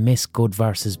 I miss good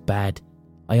versus bad.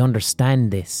 I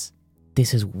understand this.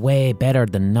 This is way better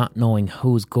than not knowing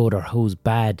who's good or who's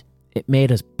bad. It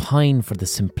made us pine for the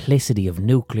simplicity of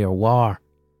nuclear war.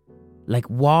 Like,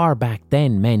 war back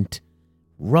then meant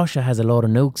Russia has a load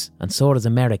of nukes and so does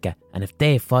America, and if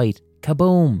they fight,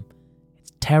 kaboom!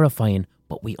 It's terrifying,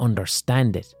 but we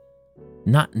understand it.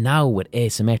 Not now with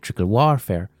asymmetrical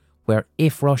warfare, where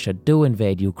if Russia do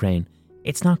invade Ukraine,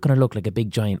 it's not going to look like a big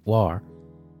giant war.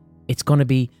 It's going to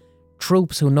be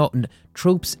troops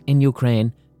in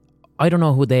Ukraine. I don't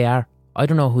know who they are. I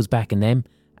don't know who's backing them.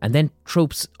 And then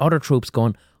other troops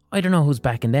going, I don't know who's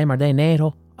backing them. Are they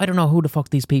NATO? I don't know who the fuck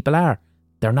these people are.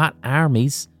 They're not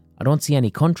armies. I don't see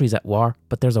any countries at war,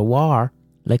 but there's a war,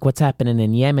 like what's happening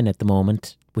in Yemen at the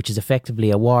moment, which is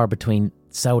effectively a war between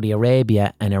Saudi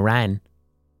Arabia and Iran.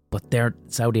 But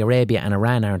Saudi Arabia and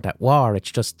Iran aren't at war.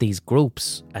 It's just these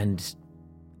groups, and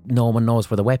no one knows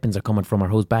where the weapons are coming from or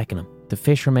who's backing them. The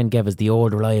fishermen gave us the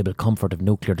old reliable comfort of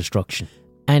nuclear destruction.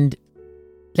 And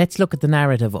let's look at the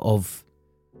narrative of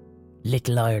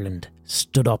Little Ireland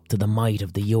stood up to the might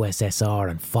of the USSR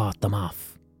and fought them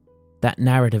off. That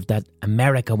narrative that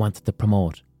America wanted to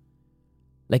promote.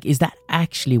 Like, is that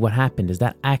actually what happened? Is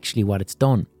that actually what it's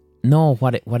done? No,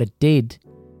 what it did,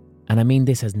 and I mean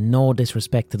this has no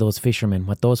disrespect to those fishermen.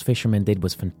 What those fishermen did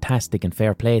was fantastic and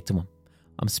fair play to them.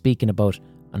 I'm speaking about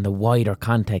on the wider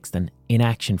context and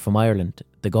inaction from Ireland,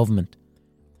 the government.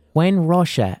 When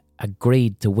Russia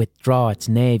agreed to withdraw its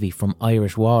navy from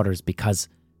Irish waters because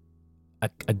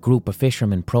a group of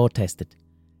fishermen protested,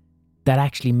 that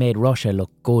actually made Russia look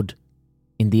good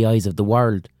in the eyes of the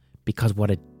world, because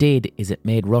what it did is it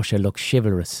made Russia look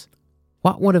chivalrous.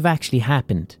 What would have actually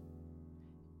happened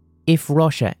if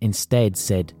Russia instead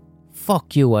said,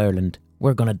 fuck you Ireland,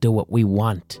 we're going to do what we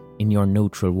want in your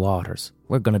neutral waters,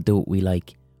 we're going to do what we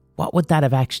like? What would that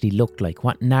have actually looked like?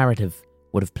 What narrative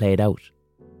would have played out?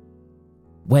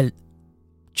 Well,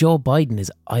 Joe Biden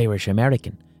is Irish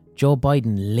American. Joe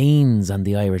Biden leans on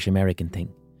the Irish American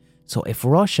thing. So if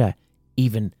Russia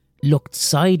even looked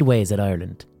sideways at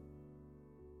Ireland,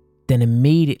 then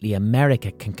immediately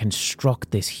America can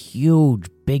construct this huge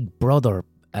big brother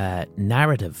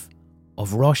narrative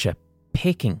of Russia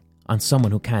picking on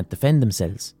someone who can't defend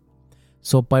themselves.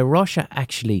 So by Russia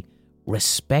actually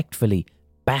respectfully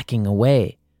backing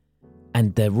away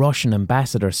and the Russian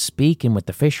ambassador speaking with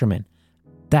the fishermen,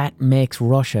 that makes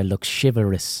Russia look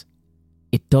chivalrous.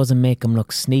 It doesn't make them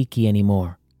look sneaky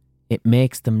anymore. It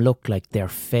makes them look like they're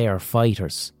fair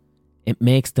fighters. It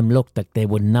makes them look like they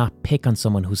would not pick on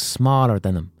someone who's smaller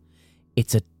than them.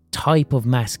 It's a type of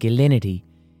masculinity.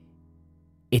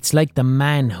 It's like the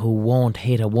man who won't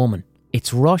hit a woman.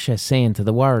 It's Russia saying to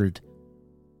the world,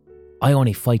 I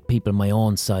only fight people my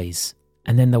own size.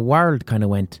 And then the world kind of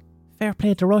went, fair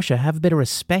play to Russia, have a bit of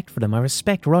respect for them. I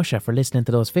respect Russia for listening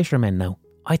to those fishermen now.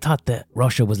 I thought that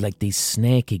Russia was like these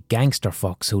snaky gangster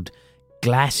fucks who'd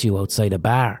glass you outside a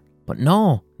bar. But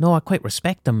no, I quite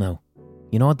respect them now.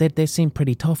 You know, they seem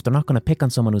pretty tough. They're not going to pick on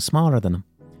someone who's smaller than them.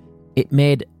 It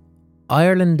made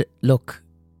Ireland look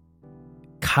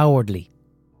cowardly.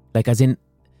 Like as in,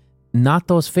 not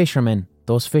those fishermen.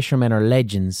 Those fishermen are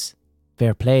legends.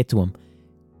 Fair play to them.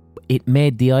 It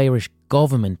made the Irish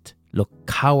government look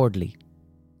cowardly.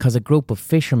 Because a group of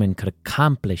fishermen could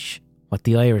accomplish what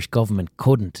the Irish government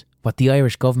couldn't. What the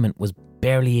Irish government was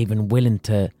barely even willing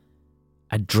to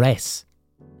address.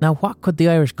 Now, what could the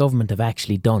Irish government have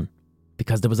actually done?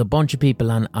 Because there was a bunch of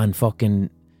people on fucking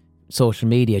social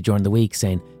media during the week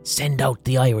saying, send out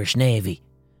the Irish Navy.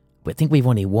 But I think we've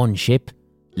only one ship.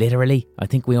 Literally, I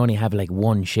think we only have like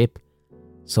one ship.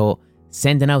 So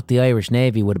sending out the Irish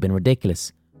Navy would have been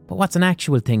ridiculous. But what's an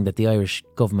actual thing that the Irish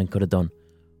government could have done?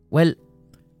 Well,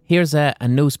 here's a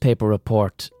newspaper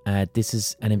report. This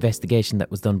is an investigation that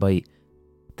was done by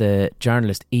the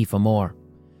journalist Aoife Moore.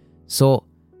 So,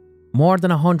 more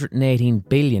than 118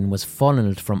 billion was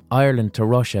funneled from Ireland to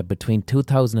Russia between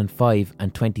 2005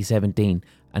 and 2017,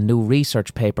 a new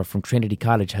research paper from Trinity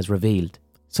College has revealed.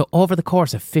 So over the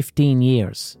course of 15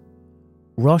 years,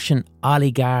 Russian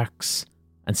oligarchs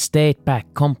and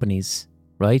state-backed companies,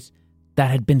 right, that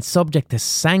had been subject to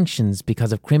sanctions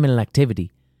because of criminal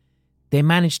activity, they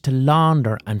managed to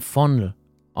launder and funnel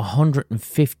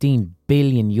 115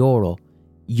 billion euro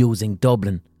using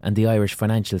Dublin and the Irish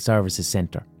Financial Services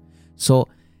Centre. So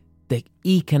the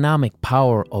economic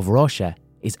power of Russia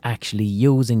is actually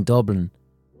using Dublin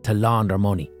to launder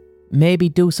money. Maybe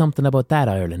do something about that,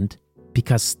 Ireland,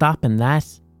 because stopping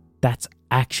that's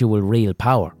actual real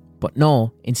power. But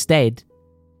no, instead,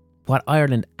 what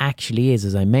Ireland actually is,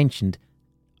 as I mentioned,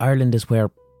 Ireland is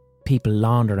where people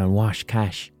launder and wash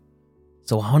cash.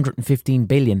 So 115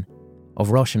 billion of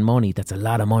Russian money, that's a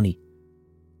lot of money,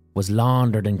 was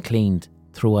laundered and cleaned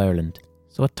through Ireland.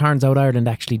 So it turns out Ireland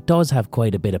actually does have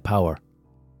quite a bit of power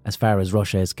as far as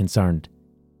Russia is concerned.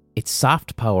 It's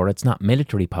soft power, it's not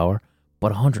military power,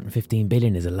 but 115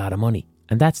 billion is a lot of money.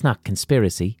 And that's not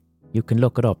conspiracy. You can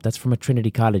look it up. That's from a Trinity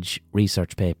College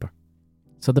research paper.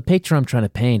 So the picture I'm trying to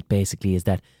paint basically is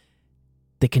that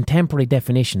the contemporary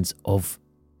definitions of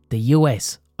the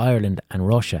US, Ireland and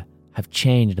Russia have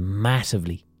changed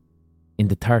massively in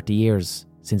the 30 years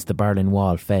since the Berlin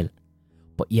Wall fell.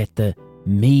 But yet the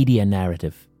media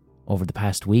narrative over the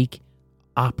past week,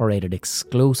 operated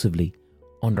exclusively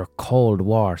under Cold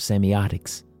War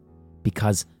semiotics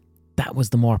because that was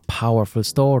the more powerful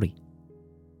story.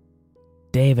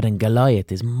 David and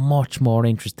Goliath is much more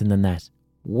interesting than that.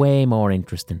 Way more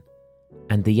interesting.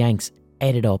 And the Yanks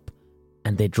ate it up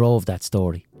and they drove that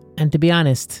story. And to be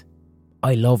honest,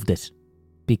 I loved it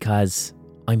because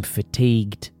I'm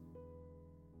fatigued.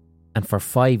 And for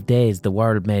 5 days the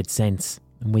world made sense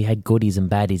and we had goodies and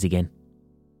baddies again.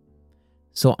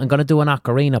 So I'm going to do an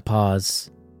ocarina pause.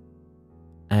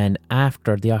 And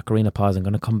after the ocarina pause, I'm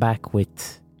going to come back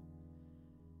with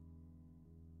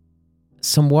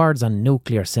some words on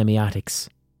nuclear semiotics.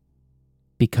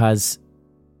 Because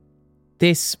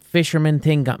this fisherman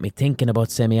thing got me thinking about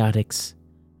semiotics.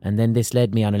 And then this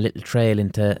led me on a little trail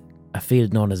into a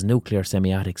field known as nuclear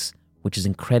semiotics, which is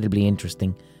incredibly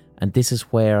interesting. And this is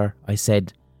where I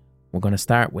said we're going to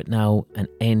start with now and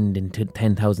end in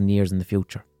 10,000 years in the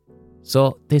future.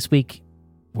 So this week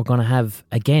we're going to have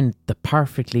again the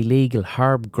perfectly legal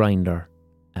herb grinder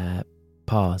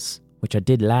pause, which I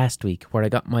did last week, where I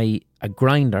got a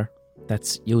grinder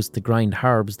that's used to grind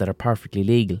herbs that are perfectly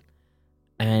legal.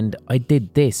 And I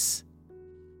did this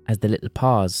as the little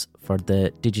pause for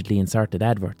the digitally inserted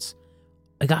adverts.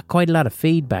 I got quite a lot of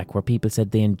feedback where people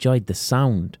said they enjoyed the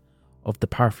sound of the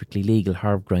perfectly legal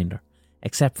herb grinder,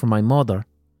 except for my mother,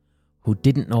 who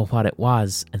didn't know what it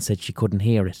was and said she couldn't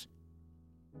hear it.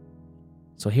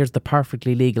 So here's the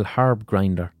perfectly legal herb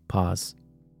grinder pause.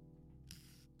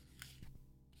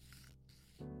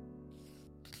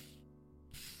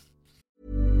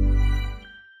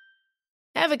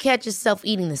 Ever catch yourself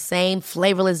eating the same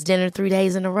flavorless dinner 3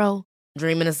 days in a row?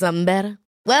 Dreaming of something better?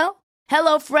 Well,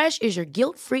 HelloFresh is your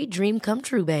guilt-free dream come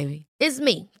true, baby. It's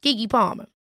me, Keke Palmer.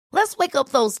 Let's wake up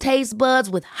those taste buds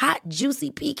with hot,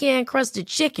 juicy pecan-crusted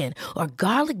chicken or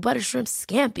garlic butter shrimp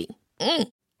scampi.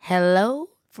 Hello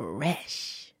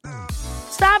Fresh.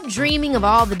 Stop dreaming of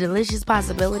all the delicious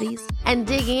possibilities and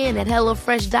dig in at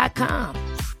HelloFresh.com.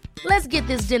 Let's get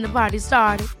this dinner party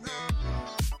started.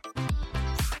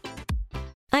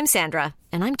 I'm Sandra,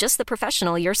 and I'm just the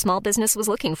professional your small business was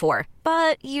looking for.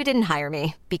 But you didn't hire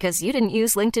me because you didn't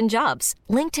use LinkedIn Jobs.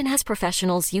 LinkedIn has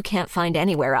professionals you can't find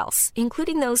anywhere else,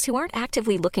 including those who aren't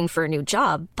actively looking for a new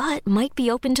job, but might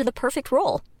be open to the perfect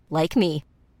role, like me.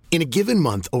 In a given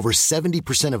month, over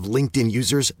 70% of LinkedIn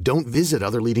users don't visit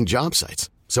other leading job sites.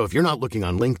 So if you're not looking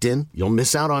on LinkedIn, you'll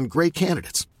miss out on great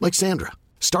candidates like Sandra.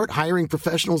 Start hiring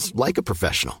professionals like a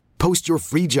professional. Post your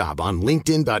free job on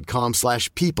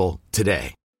linkedin.com/people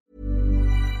today.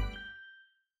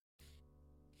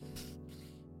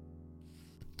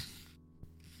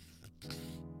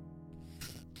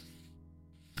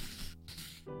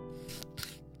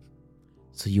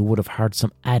 So you would have heard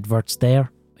some adverts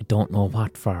there. I don't know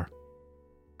what for.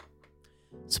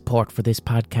 Support for this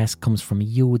podcast comes from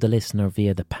you, the listener,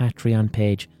 via the Patreon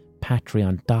page,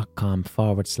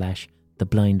 patreon.com/The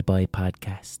Blind Boy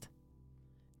Podcast.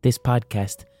 This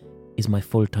podcast is my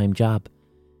full-time job.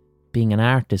 Being an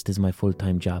artist is my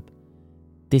full-time job.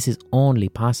 This is only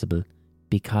possible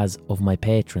because of my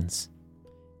patrons.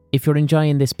 If you're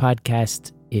enjoying this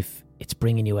podcast, if it's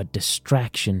bringing you a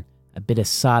distraction, a bit of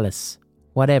solace,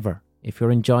 whatever, if you're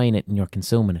enjoying it and you're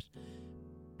consuming it,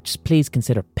 just please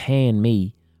consider paying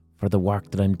me for the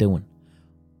work that I'm doing.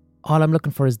 All I'm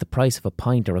looking for is the price of a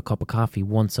pint or a cup of coffee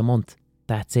once a month.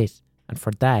 That's it. And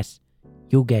for that,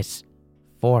 you get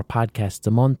 4 podcasts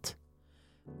a month.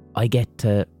 I get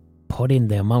to put in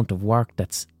the amount of work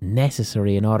that's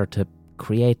necessary in order to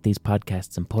create these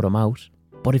podcasts and put them out.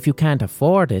 But if you can't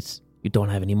afford it, you don't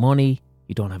have any money,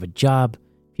 you don't have a job,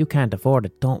 if you can't afford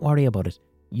it, don't worry about it.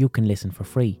 You can listen for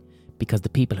free because the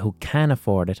people who can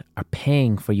afford it are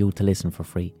paying for you to listen for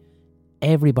free.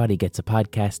 Everybody gets a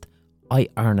podcast. I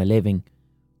earn a living.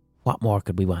 What more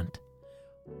could we want?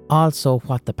 Also,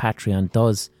 what the Patreon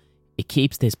does, it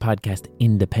keeps this podcast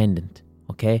independent,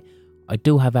 okay? I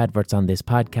do have adverts on this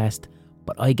podcast,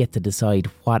 but I get to decide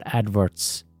what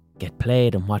adverts get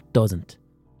played and what doesn't.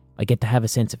 I get to have a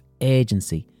sense of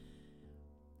agency.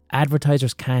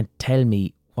 Advertisers can't tell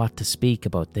me what to speak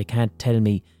about. They can't tell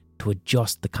me to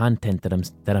adjust the content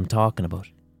that I'm talking about.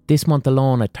 This month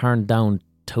alone, I turned down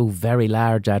 2 very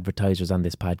large advertisers on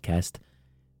this podcast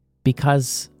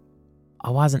because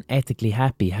I wasn't ethically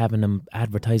happy having them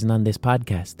advertising on this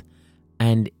podcast.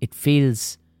 And it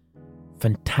feels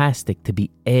fantastic to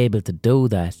be able to do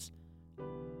that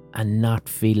and not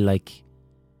feel like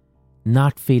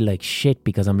shit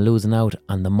because I'm losing out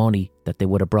on the money that they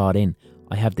would have brought in.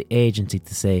 I have the agency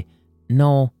to say,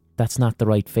 no, that's not the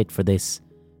right fit for this.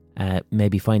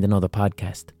 Maybe find another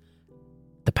podcast.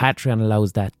 The Patreon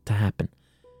allows that to happen.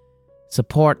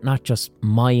 Support not just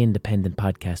my independent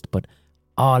podcast, but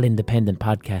all independent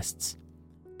podcasts.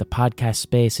 The podcast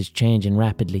space is changing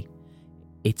rapidly.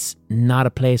 It's not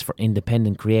a place for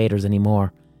independent creators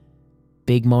anymore.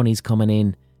 Big money's coming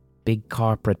in. Big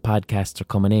corporate podcasts are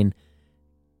coming in.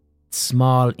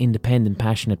 Small, independent,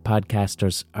 passionate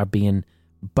podcasters are being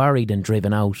buried and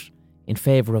driven out in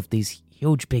favour of these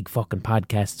huge, big fucking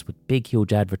podcasts with big,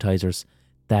 huge advertisers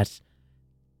that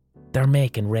they're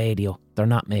making radio. They're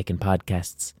not making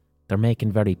podcasts. They're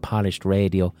making very polished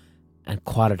radio, and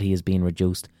quality is being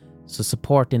reduced. So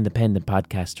support independent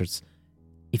podcasters.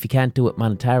 If you can't do it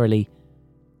monetarily,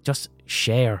 just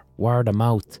share, word of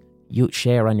mouth. You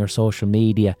share on your social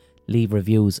media, leave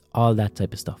reviews, all that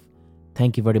type of stuff.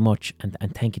 Thank you very much, and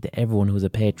thank you to everyone who's a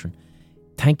patron.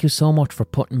 Thank you so much for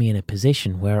putting me in a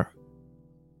position where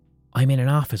I'm in an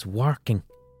office working,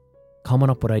 coming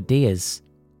up with ideas,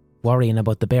 worrying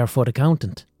about the Barefoot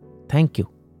Accountant. Thank you.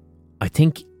 I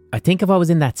think if I was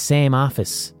in that same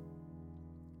office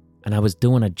and I was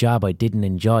doing a job I didn't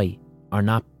enjoy or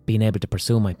not being able to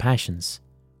pursue my passions,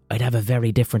 I'd have a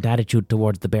very different attitude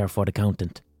towards the Barefoot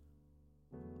Accountant.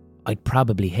 I'd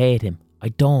probably hate him. I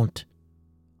don't.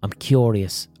 I'm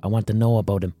curious. I want to know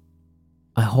about him.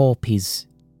 I hope he's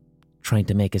trying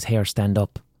to make his hair stand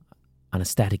up on a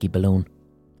staticky balloon.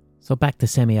 So back to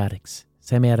semiotics.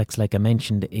 Semiotics, like I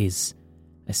mentioned, is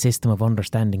a system of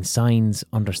understanding signs,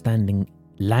 understanding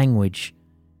language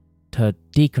to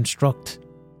deconstruct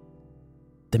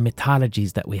the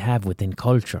mythologies that we have within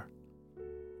culture.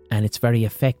 And it's very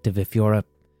effective if you're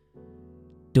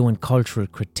doing cultural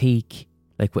critique,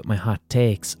 like with my hot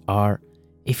takes, or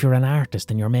if you're an artist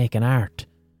and you're making art.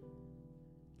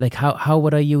 Like how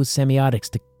would I use semiotics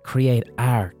to create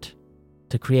art,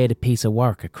 to create a piece of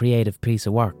work, a creative piece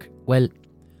of work? Well,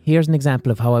 here's an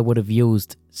example of how I would have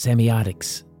used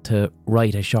semiotics to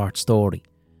write a short story.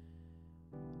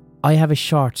 I have a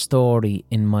short story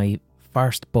in my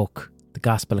first book, The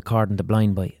Gospel According to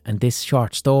Blind Boy, and this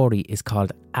short story is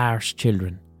called Arse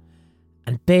Children.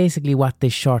 And basically what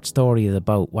this short story is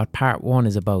about, what part one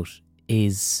is about,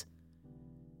 is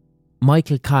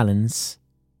Michael Collins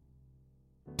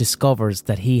discovers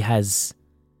that he has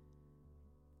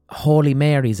Holy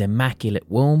Mary's Immaculate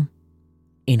Womb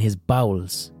in his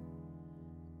bowels.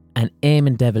 And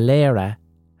Eamon de Valera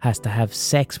has to have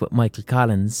sex with Michael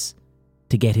Collins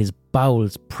to get his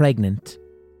bowels pregnant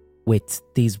with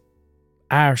these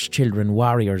arse children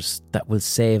warriors that will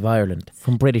save Ireland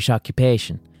from British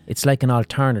occupation. It's like an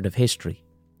alternative history.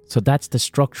 So that's the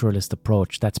structuralist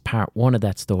approach. That's part one of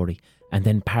that story. And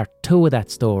then part two of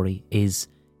that story is,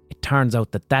 it turns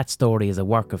out that story is a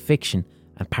work of fiction,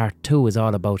 and part two is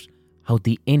all about how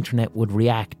the internet would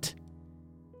react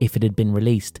if it had been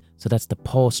released. So that's the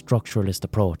post-structuralist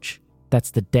approach. That's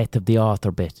the death of the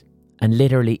author bit. And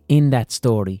literally in that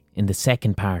story, in the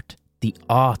second part, the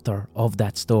author of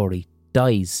that story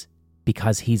dies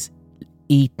because he's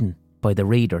eaten by the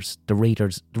readers. The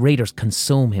readers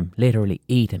consume him, literally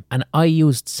eat him. And I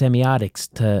used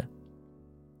semiotics to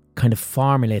kind of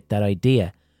formulate that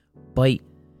idea by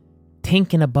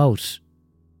thinking about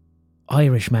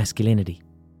Irish masculinity,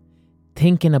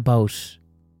 thinking about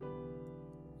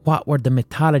what were the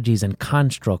mythologies and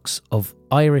constructs of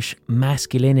Irish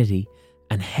masculinity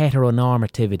and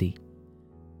heteronormativity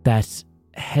that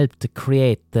helped to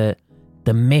create the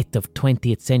myth of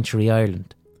 20th century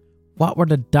Ireland. What were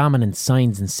the dominant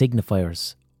signs and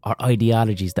signifiers or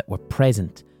ideologies that were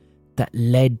present that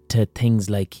led to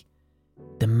things like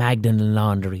the Magdalen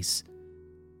laundries,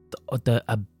 the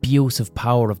abuse of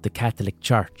power of the Catholic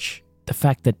Church, the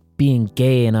fact that being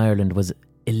gay in Ireland was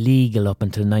illegal up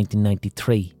until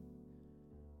 1993.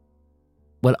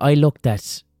 Well, I looked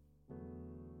at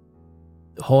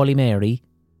Holy Mary,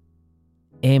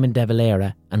 Eamon de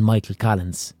Valera and Michael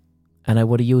Collins, and I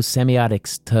would have used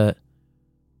semiotics to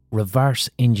reverse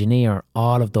engineer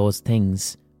all of those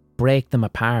things, break them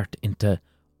apart into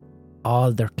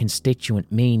all their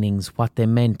constituent meanings, what they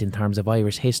meant in terms of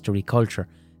Irish history, culture,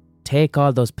 take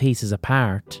all those pieces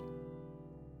apart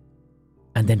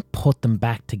and then put them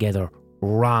back together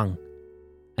wrong.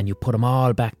 And you put them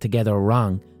all back together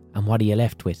wrong, and what are you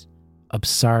left with?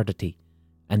 Absurdity.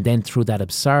 And then through that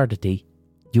absurdity,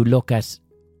 you look at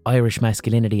Irish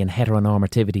masculinity and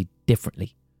heteronormativity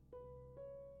differently.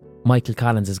 Michael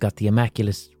Collins has got the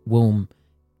Immaculate Womb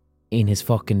in his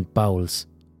fucking bowels,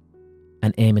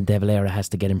 and Eamon de Valera has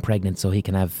to get him pregnant so he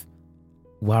can have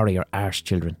warrior arse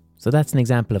children. So that's an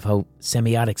example of how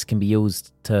semiotics can be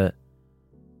used to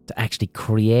actually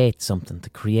create something, to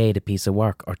create a piece of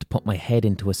work, or to put my head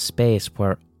into a space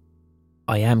where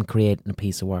I am creating a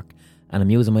piece of work. And I'm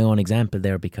using my own example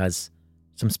there because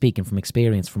So I'm speaking from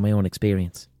experience, from my own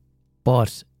experience.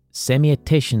 But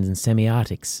semioticians and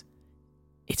semiotics,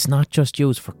 it's not just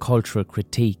used for cultural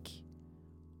critique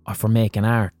or for making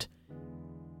art.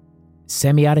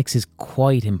 Semiotics is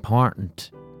quite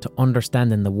important to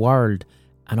understanding the world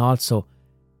and also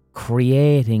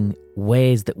creating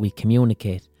ways that we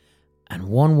communicate. And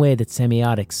one way that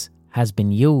semiotics has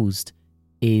been used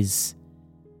is,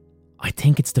 I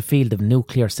think it's the field of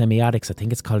nuclear semiotics. I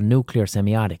think it's called nuclear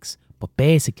semiotics. But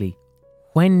basically,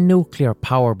 when nuclear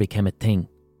power became a thing,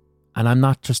 and I'm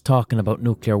not just talking about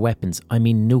nuclear weapons, I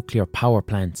mean nuclear power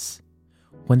plants.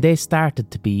 When they started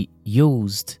to be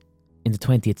used in the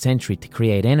 20th century to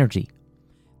create energy,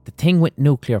 the thing with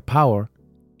nuclear power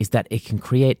is that it can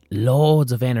create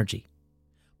loads of energy,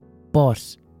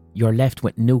 but you're left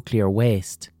with nuclear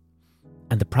waste.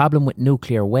 And the problem with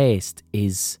nuclear waste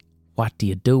is, what do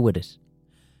you do with it?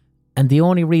 And the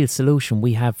only real solution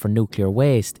we have for nuclear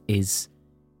waste is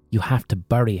you have to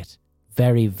bury it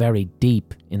very, very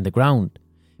deep in the ground,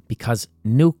 because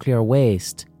nuclear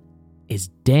waste is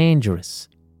dangerous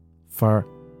for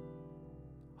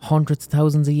hundreds of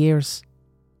thousands of years.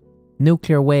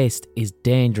 Nuclear waste is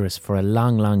dangerous for a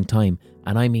long, long time,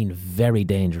 and I mean very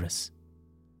dangerous.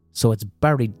 So it's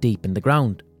buried deep in the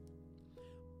ground.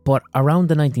 But around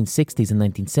the 1960s and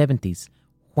 1970s,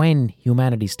 when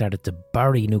humanity started to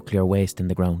bury nuclear waste in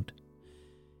the ground,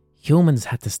 humans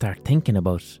had to start thinking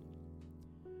about,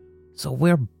 so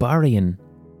we're burying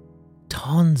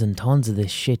tons and tons of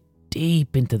this shit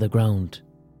deep into the ground.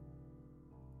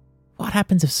 What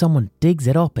happens if someone digs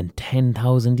it up in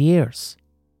 10,000 years?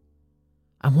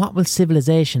 And what will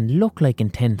civilization look like in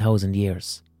 10,000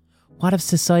 years? What if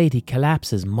society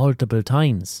collapses multiple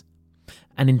times?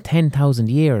 And in 10,000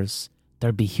 years,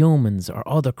 there'll be humans or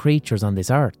other creatures on this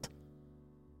earth.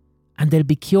 And they'll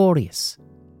be curious.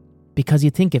 Because you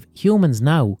think, if humans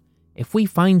now, if we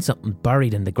find something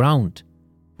buried in the ground,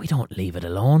 we don't leave it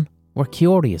alone. We're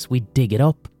curious, we dig it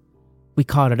up. We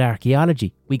call it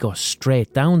archaeology. We go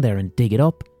straight down there and dig it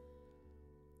up.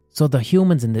 So the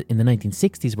humans in the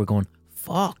 1960s were going,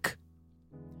 fuck.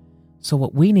 So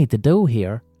what we need to do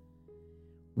here,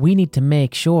 we need to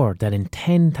make sure that in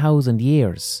 10,000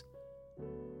 years,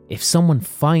 if someone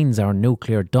finds our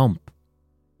nuclear dump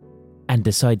and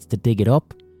decides to dig it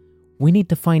up, we need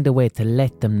to find a way to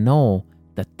let them know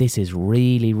that this is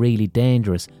really, really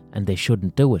dangerous and they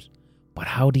shouldn't do it. But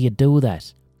how do you do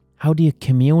that? How do you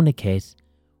communicate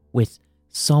with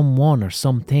someone or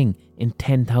something in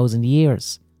 10,000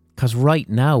 years? Because right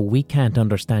now, we can't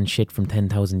understand shit from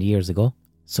 10,000 years ago.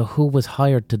 So who was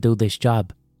hired to do this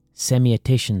job?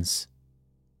 Semioticians.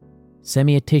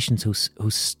 Semioticians who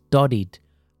studied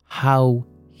how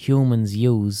humans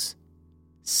use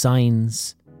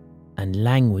signs and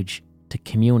language to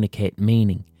communicate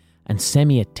meaning. And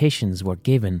semioticians were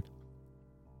given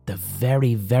the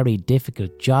very, very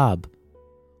difficult job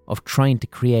of trying to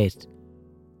create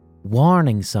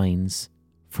warning signs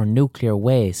for nuclear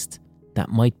waste that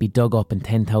might be dug up in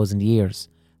 10,000 years.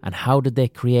 And how did they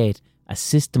create a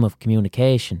system of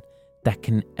communication that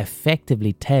can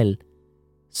effectively tell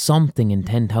something in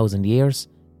 10,000 years,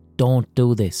 don't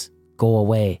do this, go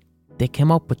away? They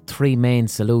came up with 3 main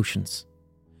solutions.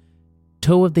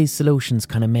 2 of these solutions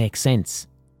kind of make sense.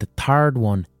 The third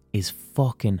one is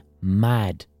fucking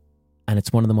mad. And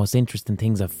it's one of the most interesting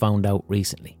things I've found out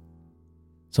recently.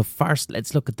 So first,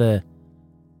 let's look at the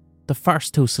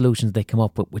first 2 solutions they came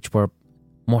up with, which were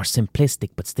more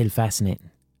simplistic but still fascinating.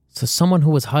 So someone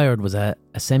who was hired was a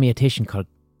semiotician called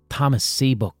Thomas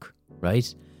Seabuck,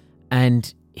 right?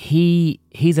 And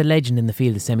he's a legend in the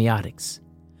field of semiotics.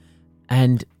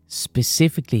 And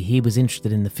specifically, he was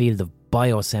interested in the field of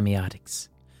biosemiotics.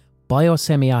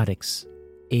 Biosemiotics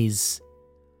is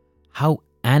how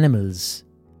animals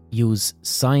use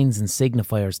signs and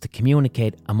signifiers to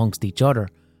communicate amongst each other,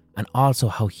 and also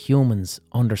how humans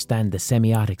understand the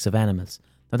semiotics of animals.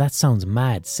 Now that sounds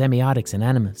mad, semiotics in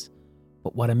animals.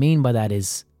 But what I mean by that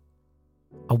is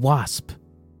a wasp.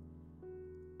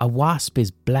 A wasp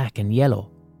is black and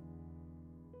yellow.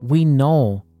 We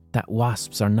know that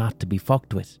wasps are not to be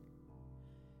fucked with.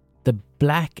 The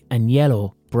black and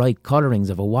yellow bright colourings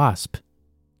of a wasp,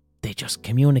 they just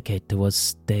communicate to us,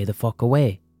 stay the fuck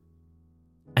away.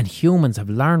 And humans have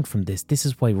learned from this. This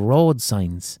is why road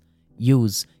signs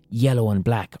use yellow and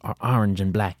black or orange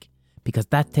and black, because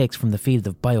that takes from the field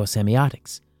of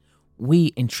biosemiotics.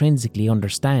 We intrinsically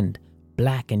understand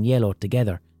black and yellow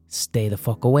together, stay the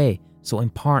fuck away. So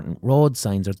important road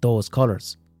signs are those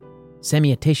colours.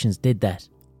 Semioticians did that.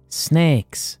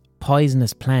 Snakes,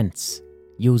 poisonous plants,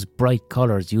 use bright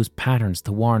colours, use patterns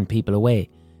to warn people away.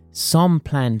 Some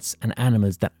plants and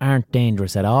animals that aren't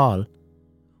dangerous at all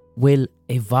will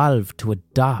evolve to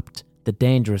adopt the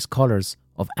dangerous colours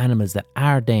of animals that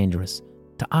are dangerous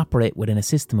to operate within a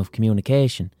system of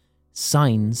communication,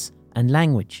 signs and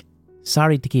language.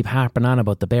 Sorry to keep harping on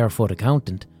about the Barefoot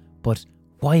Accountant, but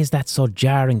why is that so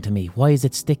jarring to me? Why is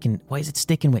it sticking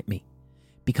with me?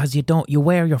 Because you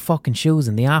wear your fucking shoes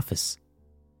in the office.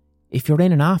 If you're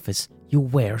in an office, you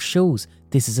wear shoes.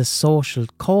 This is a social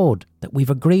code that we've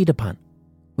agreed upon.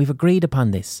 We've agreed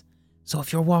upon this. So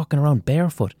if you're walking around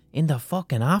barefoot in the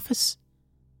fucking office,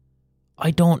 I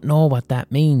don't know what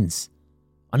that means.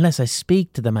 Unless I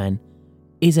speak to the man,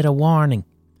 is it a warning?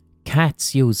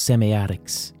 Cats use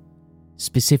semiotics,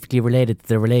 specifically related to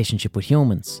their relationship with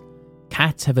humans.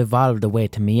 Cats have evolved a way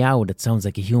to meow that sounds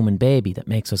like a human baby that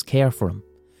makes us care for them.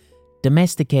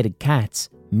 Domesticated cats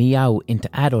meow into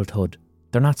adulthood.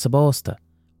 They're not supposed to.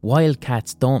 Wild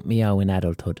cats don't meow in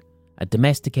adulthood. A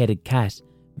domesticated cat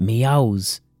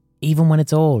meows even when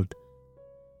it's old,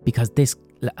 because this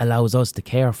allows us to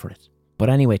care for it. But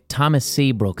anyway, Thomas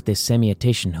Seabrook, this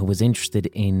semiotician who was interested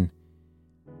in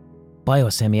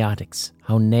biosemiotics,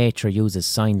 how nature uses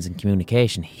signs in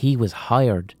communication, he was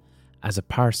hired as a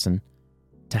person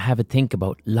to have a think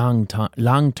about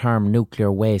long-term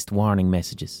nuclear waste warning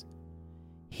messages.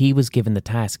 He was given the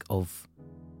task of,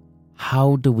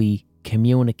 how do we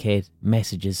communicate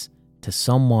messages to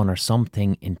someone or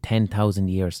something in 10,000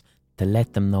 years to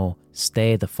let them know,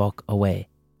 stay the fuck away.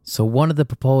 So one of the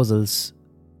proposals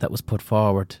that was put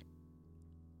forward,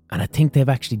 and I think they've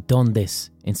actually done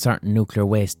this in certain nuclear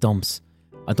waste dumps.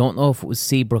 I don't know if it was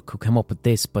Seabrook who came up with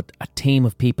this, but a team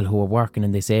of people who were working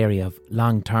in this area of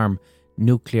long-term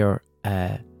nuclear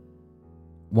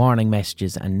warning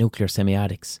messages and nuclear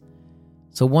semiotics.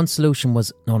 So one solution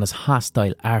was known as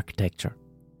hostile architecture.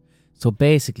 So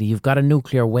basically, you've got a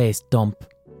nuclear waste dump.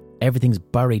 Everything's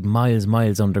buried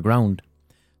miles underground.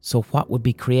 So what would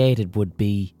be created would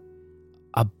be,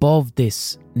 above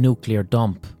this nuclear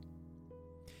dump,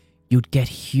 you'd get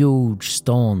huge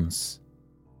stones,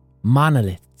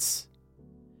 monoliths.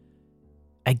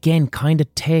 Again, kind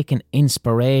of taking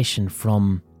inspiration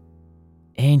from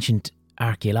ancient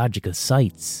archaeological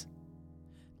sites.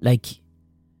 Like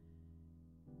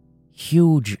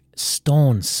huge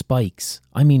stone spikes.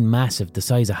 I mean massive, the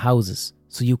size of houses.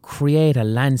 So you create a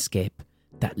landscape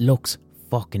that looks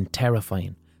fucking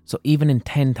terrifying. So even in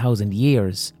 10,000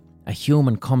 years, a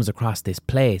human comes across this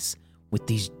place with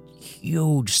these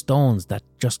huge stones that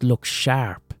just look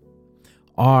sharp.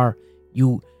 Or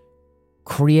you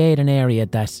create an area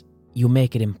that you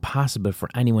make it impossible for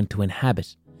anyone to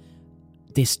inhabit.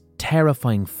 This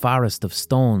terrifying forest of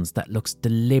stones that looks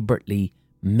deliberately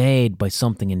made by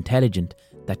something intelligent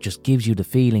that just gives you the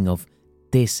feeling of,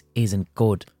 this isn't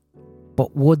good.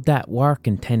 But would that work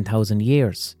in 10,000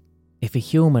 years? If a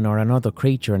human or another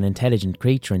creature, an intelligent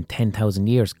creature in 10,000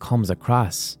 years comes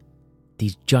across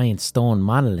these giant stone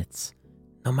monoliths,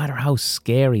 no matter how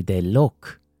scary they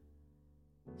look,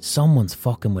 someone's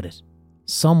fucking with it.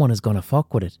 Someone is going to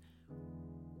fuck with it.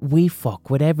 We fuck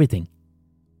with everything.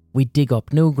 We dig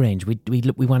up Newgrange.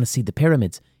 We want to see the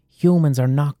pyramids. Humans are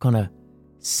not going to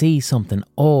see something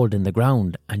old in the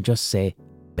ground and just say,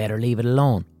 better leave it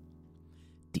alone.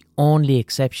 The only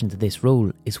exception to this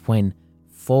rule is when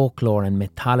folklore and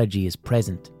mythology is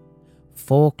present.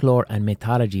 Folklore and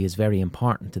mythology is very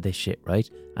important to this shit, right?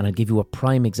 And I'll give you a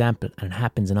prime example, and it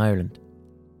happens in Ireland.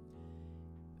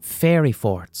 Fairy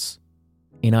forts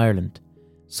in Ireland.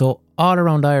 So all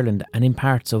around Ireland and in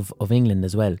parts of England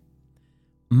as well.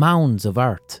 Mounds of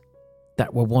earth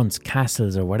that were once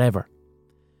castles or whatever.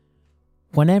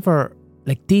 Whenever,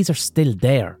 like, these are still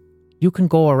there. You can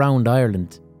go around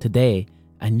Ireland today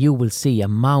and you will see a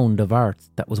mound of earth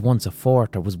that was once a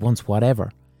fort or was once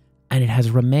whatever, and it has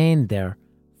remained there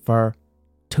for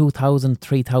 2,000,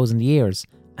 3,000 years,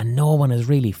 and no one has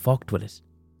really fucked with it.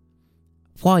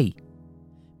 Why?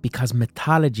 Because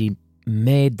mythology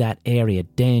made that area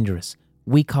dangerous.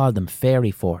 We call them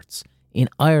fairy forts. In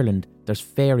Ireland, there's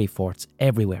fairy forts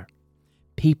everywhere.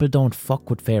 People don't fuck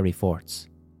with fairy forts.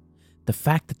 The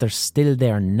fact that they're still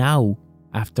there now,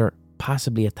 after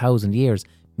possibly 1,000 years,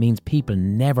 means people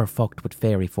never fucked with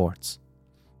fairy forts.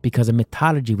 Because a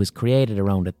mythology was created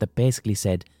around it that basically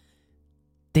said,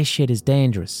 this shit is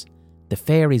dangerous. The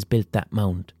fairies built that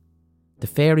mound. The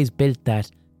fairies built that,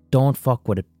 don't fuck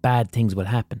with it, bad things will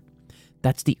happen.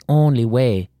 That's the only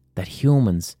way that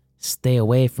humans stay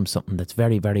away from something that's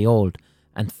very, very old.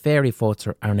 And fairy forts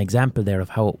are an example there of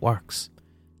how it works.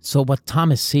 So what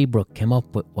Thomas Seabrook came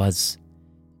up with was,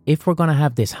 if we're going to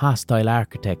have this hostile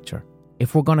architecture,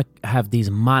 if we're going to have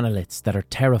these monoliths that are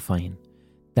terrifying,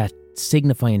 that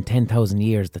signify in 10,000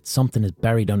 years that something is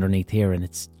buried underneath here and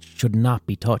it should not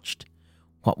be touched,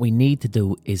 What we need to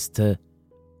do is to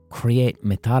create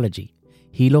mythology.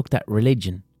 He looked at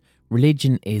religion.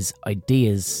 Religion is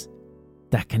ideas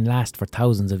that can last for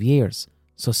thousands of years.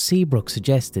 So Seabrook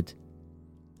suggested,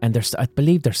 and I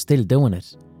believe they're still doing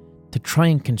it, to try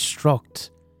and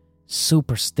construct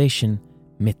superstition,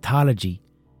 mythology.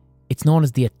 It's known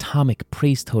as the Atomic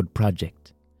Priesthood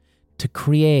Project, to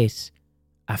create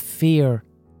a fear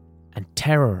and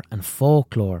terror and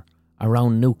folklore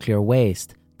around nuclear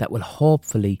waste that will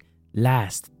hopefully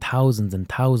last thousands and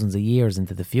thousands of years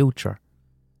into the future,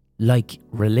 like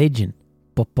religion,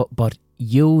 but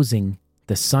using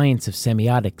the science of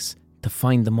semiotics to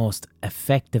find the most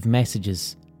effective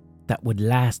messages that would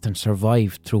last and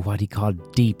survive through what he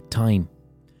called deep time.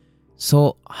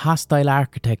 So hostile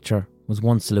architecture was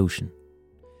one solution.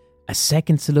 A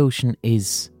second solution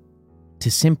is to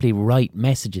simply write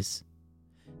messages,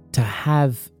 to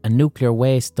have a nuclear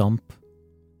waste dump,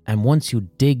 and once you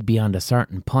dig beyond a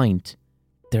certain point,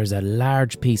 there's a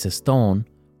large piece of stone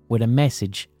with a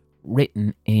message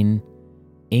written in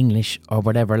English or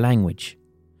whatever language.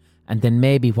 And then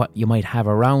maybe what you might have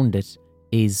around it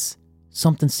is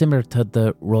something similar to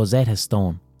the Rosetta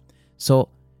Stone. So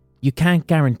you can't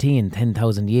guarantee in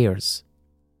 10,000 years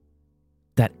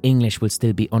that English will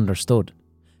still be understood.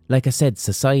 Like I said,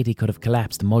 society could have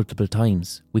collapsed multiple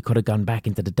times. We could have gone back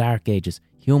into the dark ages.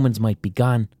 Humans might be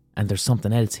gone and there's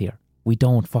something else here. We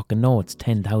don't fucking know. It's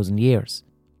 10,000 years.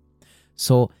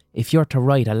 So if you're to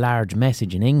write a large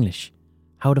message in English,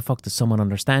 how the fuck does someone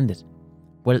understand it?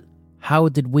 Well, how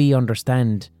did we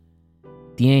understand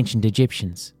the ancient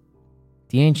Egyptians?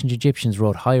 The ancient Egyptians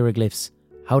wrote hieroglyphs.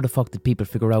 How the fuck did people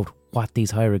figure out what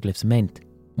these hieroglyphs meant?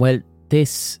 Well,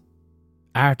 this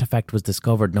artifact was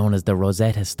discovered known as the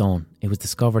Rosetta Stone. It was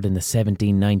discovered in the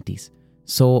 1790s.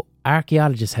 So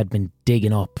archaeologists had been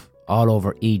digging up all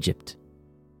over Egypt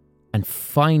and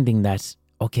finding that,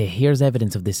 okay, here's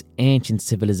evidence of this ancient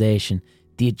civilization.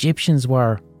 The Egyptians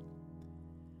were,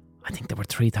 I think they were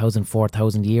 3,000,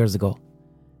 4,000 years ago.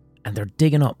 And they're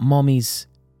digging up mummies.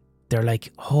 They're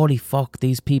like, holy fuck,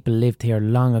 these people lived here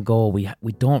long ago. We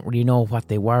don't really know what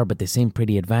they were, but they seem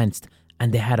pretty advanced.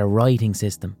 And they had a writing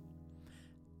system.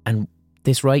 And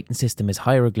this writing system is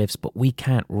hieroglyphs, but we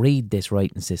can't read this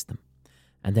writing system.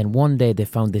 And then one day they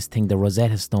found this thing, the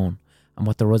Rosetta Stone. And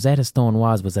what the Rosetta Stone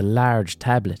was a large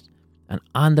tablet. And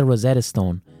on the Rosetta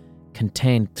Stone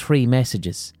contained 3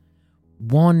 messages.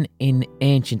 One in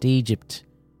ancient Egypt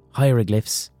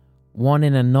hieroglyphs, one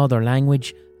in another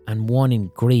language, and one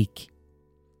in Greek.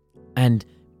 And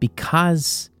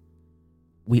because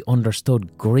we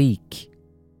understood Greek,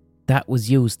 that was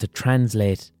used to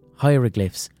translate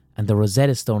hieroglyphs, and the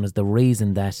Rosetta Stone is the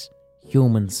reason that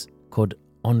humans could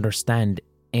understand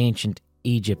ancient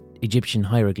Egyptian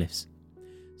hieroglyphs.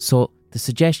 So the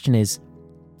suggestion is,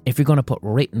 if you're going to put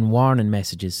written warning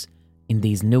messages in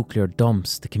these nuclear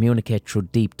dumps to communicate through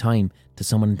deep time to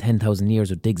someone in 10,000 years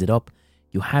who digs it up,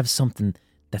 you have something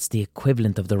that's the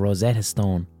equivalent of the Rosetta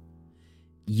Stone,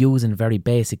 using very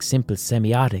basic, simple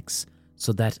semiotics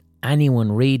so that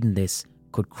anyone reading this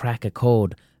could crack a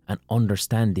code and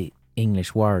understand the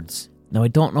English words. Now, I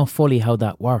don't know fully how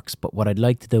that works, but what I'd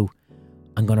like to do,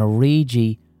 I'm going to read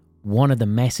you one of the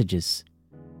messages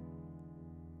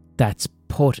that's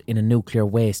put in a nuclear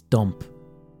waste dump,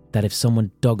 that if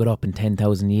someone dug it up in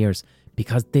 10,000 years,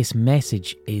 because this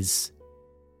message is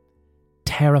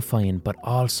terrifying but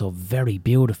also very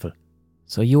beautiful.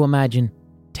 So you imagine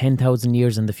 10,000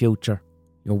 years in the future,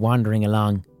 you're wandering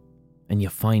along and you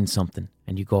find something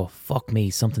and you go, fuck me,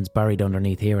 something's buried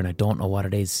underneath here and I don't know what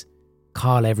it is.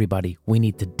 Call everybody, we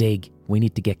need to dig, we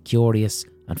need to get curious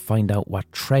and find out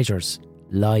what treasures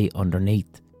lie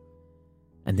underneath.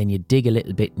 And then you dig a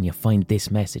little bit and you find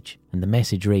this message, and the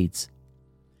message reads,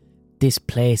 "This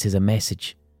place is a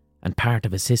message and part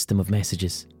of a system of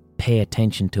messages. Pay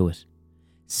attention to it.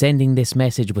 Sending this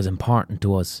message was important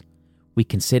to us. We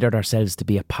considered ourselves to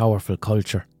be a powerful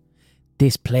culture.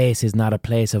 This place is not a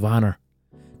place of honour.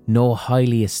 No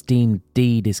highly esteemed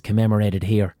deed is commemorated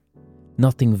here.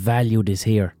 Nothing valued is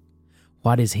here.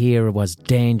 What is here was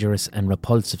dangerous and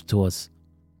repulsive to us.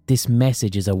 This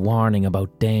message is a warning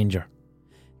about danger.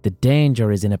 The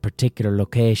danger is in a particular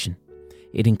location.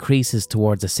 It increases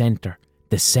towards a centre.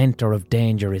 The centre of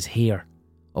danger is here,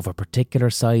 of a particular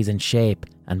size and shape,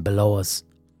 and below us.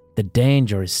 The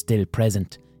danger is still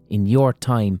present, in your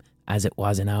time as it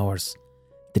was in ours.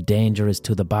 The danger is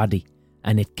to the body,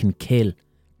 and it can kill.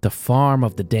 The form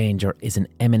of the danger is an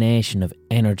emanation of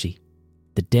energy.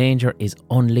 The danger is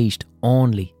unleashed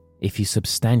only if you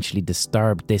substantially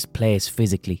disturb this place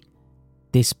physically.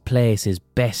 This place is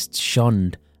best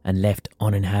shunned and left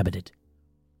uninhabited."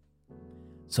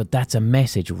 So that's a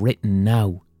message written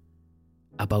now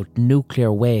about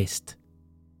nuclear waste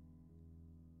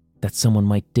that someone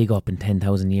might dig up in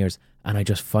 10,000 years. And I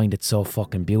just find it so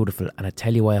fucking beautiful. And I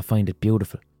tell you why I find it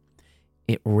beautiful.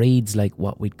 It reads like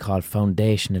what we'd call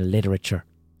foundational literature.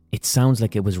 It sounds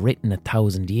like it was written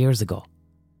 1,000 years ago.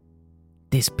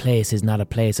 This place is not a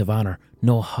place of honour.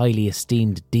 No highly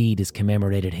esteemed deed is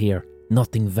commemorated here.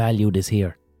 Nothing valued is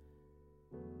here.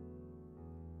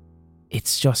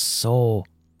 It's just so...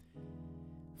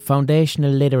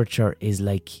 Foundational literature is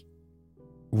like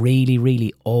really,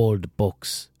 really old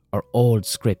books or old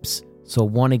scripts. So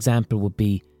one example would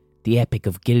be the Epic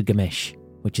of Gilgamesh,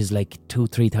 which is like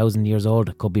 2,000-3,000 years old.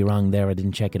 I could be wrong there, I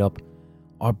didn't check it up.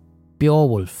 Or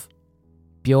Beowulf.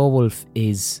 Beowulf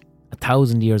is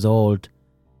 1,000 years old.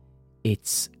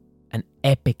 It's an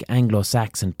epic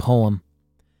Anglo-Saxon poem.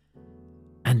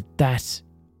 And that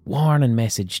warning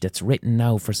message that's written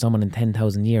now for someone in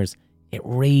 10,000 years, it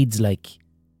reads like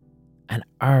an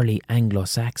early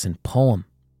Anglo-Saxon poem.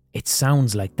 It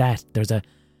sounds like that. There's a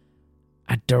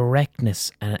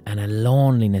directness and a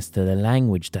loneliness to the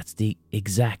language that's the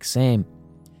exact same.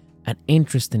 And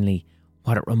interestingly,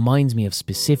 what it reminds me of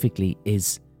specifically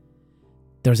is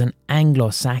there's an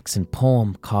Anglo-Saxon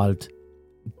poem called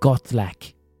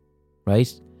Guthlac, right?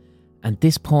 And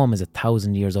this poem is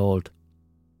 1,000 years old.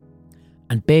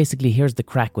 And basically, here's the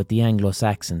crack with the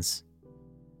Anglo-Saxons.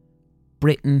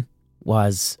 Britain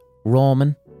was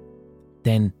Roman.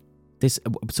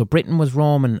 So Britain was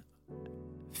Roman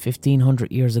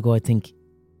 1,500 years ago, I think.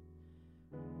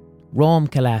 Rome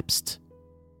collapsed.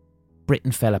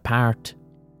 Britain fell apart.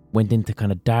 Went into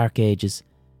kind of dark ages.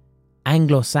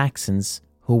 Anglo-Saxons,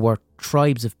 who were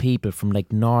tribes of people from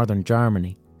like northern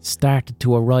Germany, started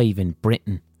to arrive in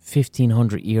Britain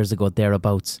 1,500 years ago,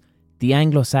 thereabouts. The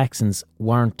Anglo-Saxons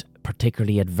weren't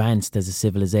particularly advanced as a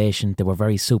civilization. They were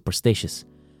very superstitious.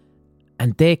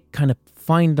 And they kind of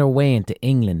find their way into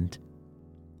England.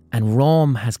 And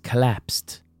Rome has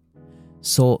collapsed.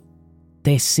 So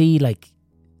they see like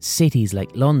cities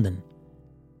like London.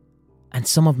 And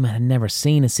some of them had never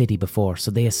seen a city before.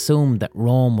 So they assumed that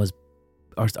Rome was,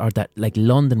 or that like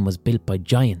London was built by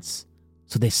giants.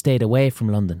 So they stayed away from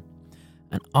London.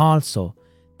 And also,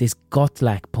 this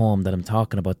Guthlac poem that I'm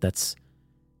talking about, that's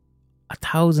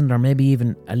 1,000 or maybe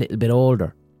even a little bit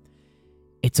older.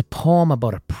 It's a poem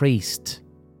about a priest.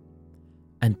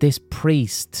 And this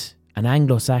priest, an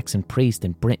Anglo-Saxon priest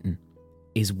in Britain,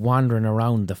 is wandering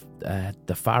around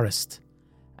the forest.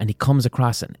 And he comes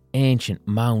across an ancient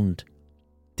mound.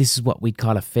 This is what we'd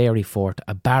call a fairy fort,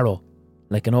 a barrow,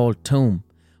 like an old tomb.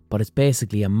 But it's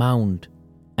basically a mound.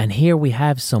 And here we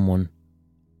have someone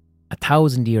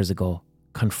 1,000 years ago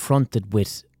confronted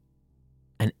with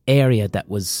an area that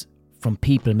was from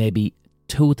people maybe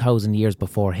 2,000 years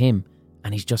before him,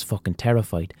 and he's just fucking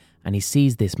terrified. And he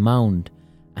sees this mound,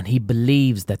 and he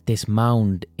believes that this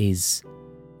mound is,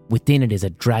 within it is a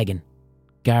dragon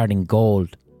guarding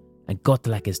gold, and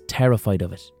Guthlac is terrified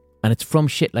of it. And it's from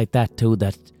shit like that too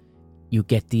that you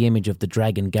get the image of the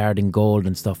dragon guarding gold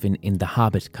and stuff in The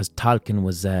Hobbit, because Tolkien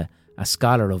was a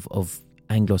scholar of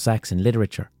Anglo-Saxon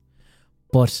literature.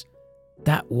 But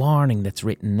that warning that's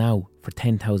written now for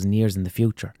 10,000 years in the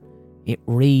future, it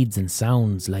reads and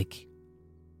sounds like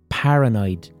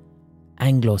paranoid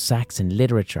Anglo-Saxon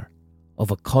literature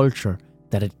of a culture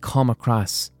that had come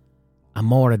across a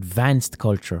more advanced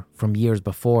culture from years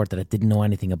before that it didn't know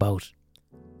anything about.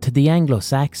 To the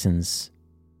Anglo-Saxons,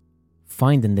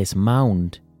 finding this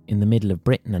mound in the middle of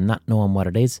Britain and not knowing what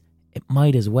it is, it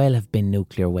might as well have been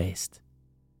nuclear waste.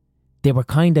 They were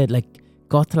kind of like,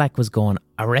 Guthlac was going,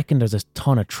 I reckon there's a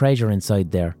ton of treasure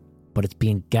inside there, but it's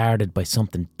being guarded by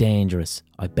something dangerous.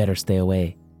 I better stay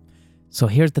away. So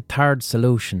here's the third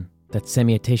solution that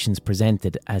semioticians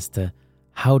presented as to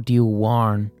how do you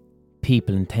warn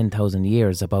people in 10,000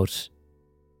 years about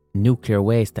nuclear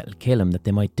waste that'll kill them, that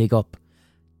they might dig up.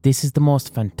 This is the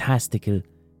most fantastical,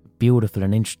 beautiful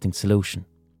and interesting solution.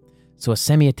 So a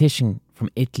semiotician from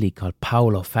Italy called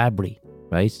Paolo Fabri,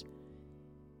 right?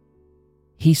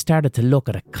 He started to look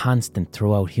at a constant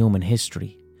throughout human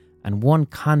history. And one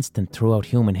constant throughout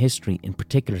human history, in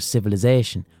particular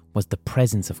civilization, was the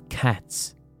presence of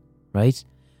cats, right?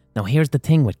 Now here's the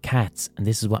thing with cats, and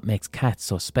this is what makes cats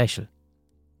so special.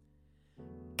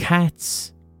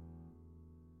 Cats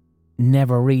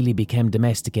never really became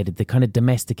domesticated. They kind of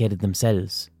domesticated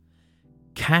themselves.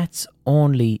 Cats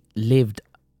only lived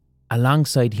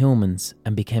alongside humans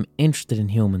and became interested in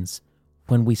humans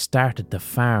when we started to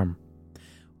farm.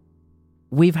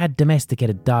 We've had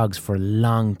domesticated dogs for a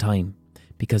long time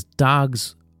because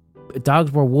dogs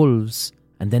were wolves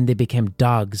and then they became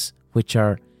dogs,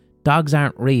 dogs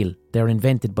aren't real. they're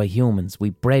invented by humans. We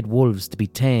bred wolves to be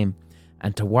tame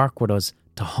and to work with us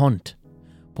to hunt.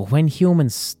 But when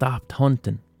humans stopped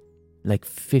hunting, like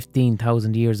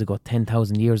 15,000 years ago,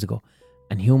 10,000 years ago,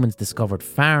 and humans discovered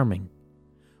farming,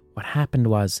 what happened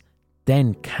was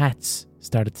then cats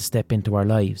started to step into our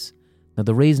lives. Now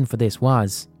the reason for this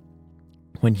was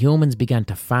when humans began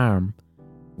to farm,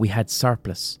 we had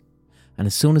surplus. And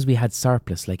as soon as we had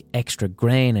surplus, like extra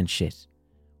grain and shit,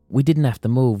 we didn't have to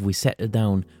move. We settled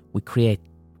down. We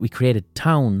created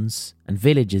towns and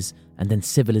villages, and then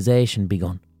civilization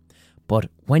begun. But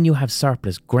when you have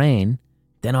surplus grain,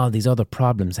 then all these other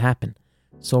problems happen.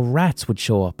 So rats would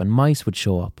show up and mice would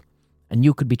show up, and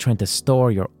you could be trying to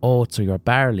store your oats or your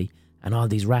barley, and all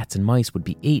these rats and mice would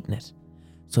be eating it.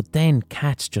 So then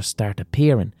cats just start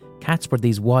appearing. Cats were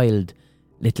these wild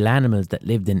little animals that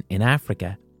lived in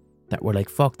Africa that were like,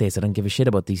 fuck this, I don't give a shit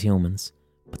about these humans.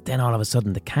 But then all of a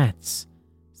sudden the cats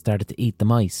started to eat the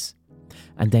mice.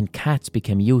 And then cats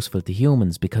became useful to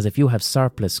humans because if you have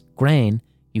surplus grain,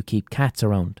 you keep cats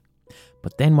around.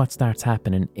 But then what starts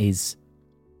happening is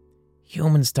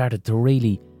humans started to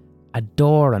really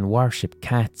adore and worship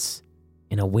cats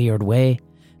in a weird way.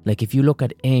 Like if you look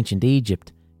at ancient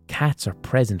Egypt, cats are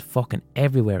present fucking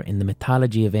everywhere in the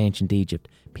mythology of ancient Egypt.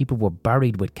 People were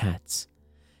buried with cats.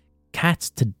 Cats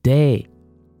today,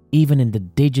 even in the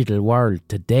digital world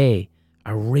today,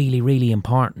 are really, really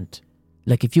important.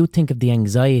 Like if you think of the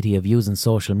anxiety of using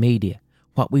social media,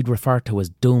 what we'd refer to as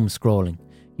doom scrolling.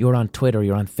 You're on Twitter,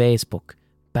 you're on Facebook,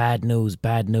 bad news,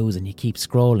 and you keep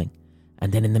scrolling.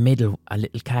 And then in the middle, a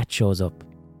little cat shows up.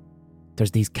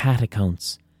 There's these cat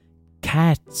accounts.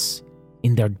 Cats,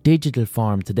 in their digital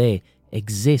form today,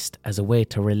 exist as a way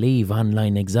to relieve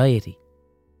online anxiety.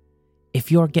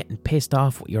 If you're getting pissed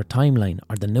off with your timeline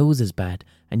or the news is bad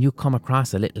and you come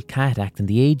across a little cat acting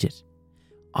the idiot,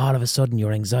 all of a sudden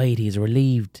your anxiety is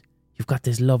relieved. You've got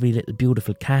this lovely little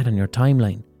beautiful cat on your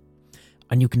timeline.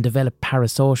 And you can develop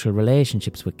parasocial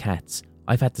relationships with cats.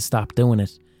 I've had to stop doing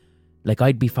it. Like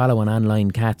I'd be following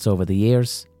online cats over the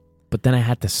years, but then I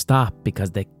had to stop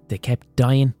because they kept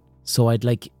dying. So I'd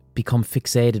like become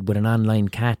fixated with an online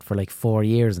cat for like 4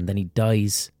 years and then he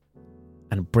dies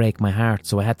and break my heart.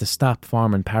 So I had to stop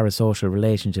forming parasocial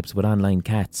relationships with online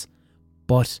cats.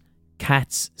 But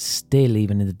cats still,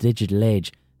 even in the digital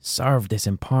age, serve this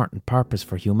important purpose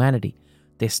for humanity.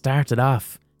 They started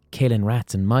off killing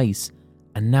rats and mice,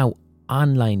 and now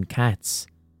online cats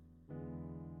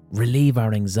relieve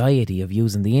our anxiety of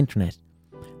using the internet.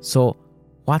 So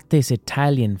what this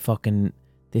Italian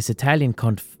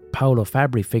cunt Paolo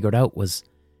Fabri figured out was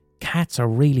cats are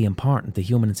really important to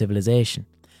human civilization,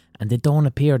 and they don't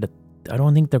appear that, I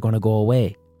don't think they're going to go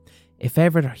away. If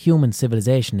ever human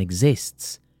civilization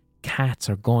exists, cats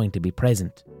are going to be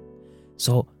present.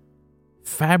 So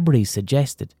Fabri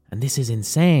suggested, and this is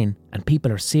insane and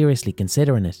people are seriously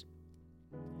considering it,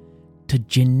 to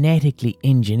genetically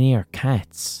engineer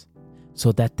cats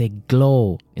so that they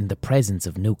glow in the presence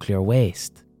of nuclear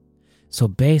waste. So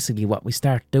basically what we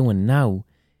start doing now,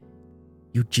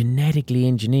 you genetically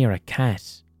engineer a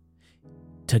cat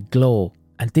to glow.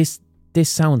 And this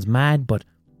sounds mad, but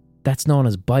that's known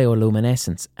as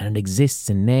bioluminescence, and it exists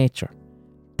in nature.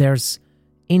 There's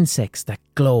insects that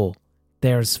glow.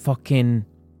 There's fucking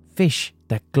fish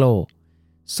that glow.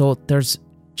 So there's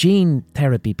gene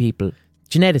therapy people,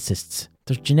 geneticists.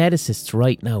 There's geneticists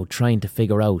right now trying to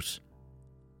figure out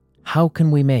how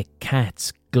can we make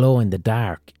cats glow in the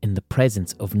dark in the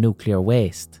presence of nuclear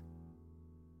waste.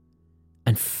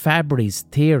 And Fabri's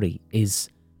theory is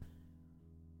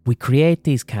we create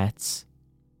these cats,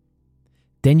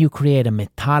 then you create a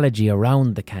mythology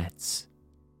around the cats.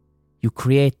 You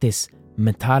create this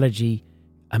mythology.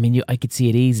 I mean, I could see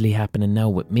it easily happening now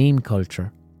with meme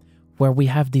culture, where we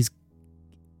have these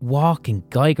walking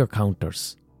Geiger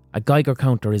counters. A Geiger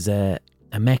counter is a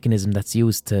mechanism that's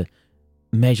used to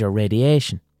measure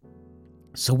radiation.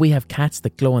 So we have cats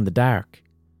that glow in the dark,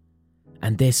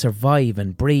 and they survive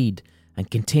and breed and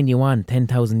continue on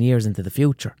 10,000 years into the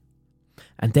future.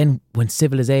 And then when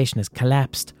civilization has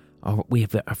collapsed, or we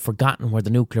have forgotten where the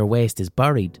nuclear waste is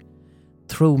buried,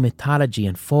 through mythology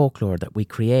and folklore that we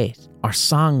create, or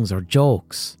songs or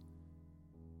jokes,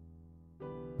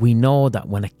 we know that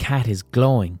when a cat is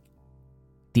glowing,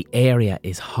 the area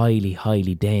is highly,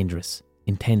 highly dangerous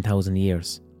in 10,000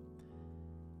 years.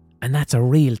 And that's a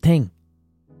real thing.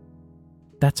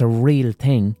 That's a real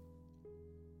thing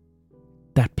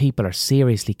that people are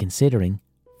seriously considering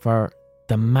for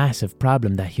the massive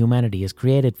problem that humanity has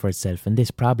created for itself. And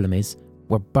this problem is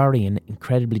we're burying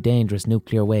incredibly dangerous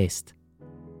nuclear waste.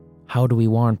 How do we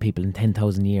warn people in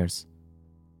 10,000 years?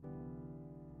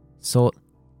 So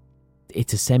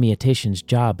it's a semiotician's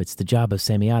job. It's the job of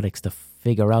semiotics to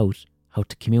figure out how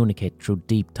to communicate through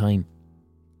deep time.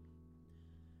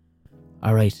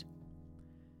 Alright.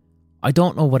 I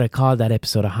don't know what I call that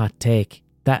episode a hot take.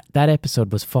 That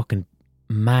episode was fucking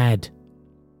mad.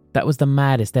 That was the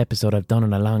maddest episode I've done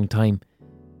in a long time.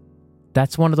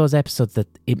 That's one of those episodes that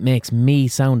it makes me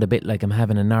sound a bit like I'm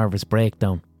having a nervous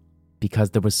breakdown,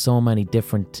 because there was so many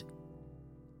different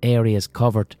areas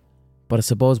covered. But I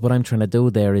suppose what I'm trying to do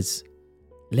there is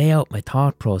lay out my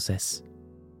thought process.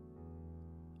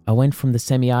 I went from the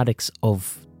semiotics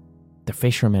of the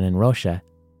fishermen in Russia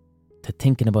to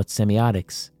thinking about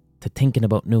semiotics, to thinking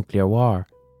about nuclear war,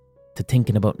 to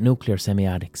thinking about nuclear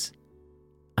semiotics.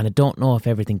 And I don't know if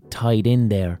everything tied in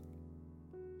there.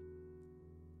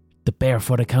 The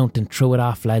Barefoot Accountant threw it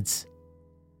off, lads.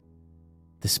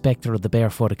 The spectre of the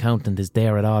Barefoot Accountant is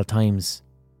there at all times.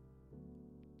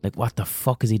 Like, what the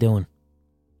fuck is he doing?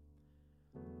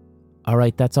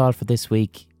 Alright, that's all for this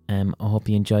week. I hope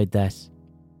you enjoyed that.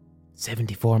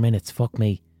 74 minutes, fuck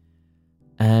me.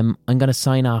 I'm going to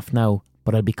sign off now,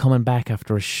 but I'll be coming back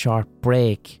after a short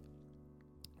break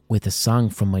with a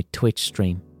song from my Twitch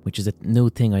stream, which is a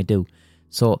new thing I do.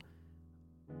 So,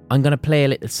 I'm going to play a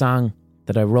little song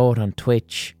that I wrote on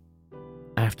Twitch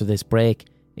after this break.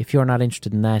 If you're not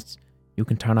interested in that, you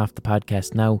can turn off the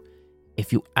podcast now.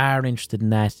 If you are interested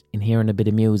in that, in hearing a bit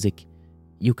of music,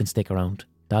 you can stick around.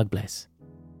 God bless.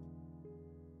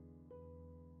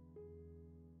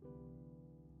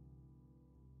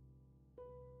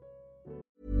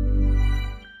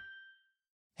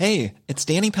 Hey, it's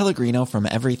Danny Pellegrino from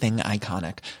Everything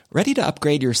Iconic. Ready to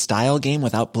upgrade your style game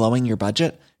without blowing your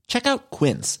budget? Check out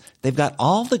Quince. They've got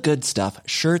all the good stuff,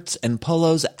 shirts and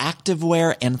polos,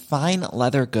 activewear, and fine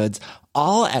leather goods,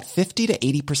 all at 50 to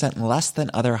 80% less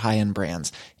than other high-end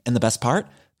brands. And the best part?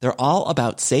 They're all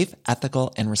about safe,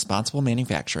 ethical, and responsible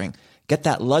manufacturing. Get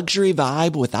that luxury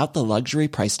vibe without the luxury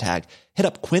price tag. Hit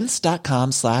up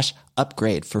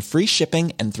quince.com/upgrade for free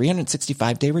shipping and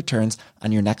 365-day returns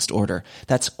on your next order.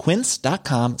 That's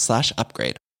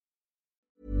quince.com/upgrade.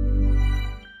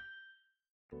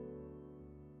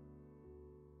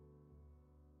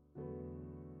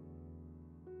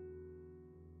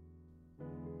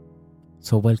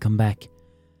 So welcome back.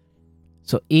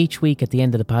 So each week at the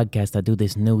end of the podcast, I do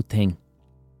this new thing.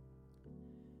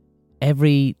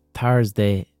 Every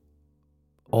Thursday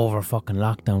over fucking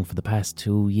lockdown for the past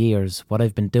 2 years, what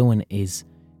I've been doing is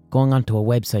going onto a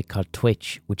website called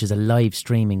Twitch, which is a live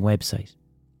streaming website.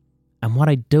 And what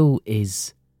I do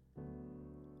is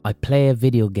I play a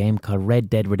video game called Red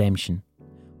Dead Redemption,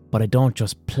 but I don't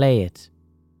just play it.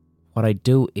 What I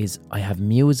do is I have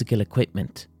musical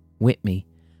equipment with me,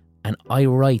 and I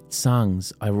write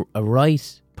songs. I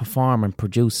write, perform and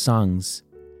produce songs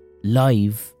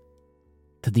live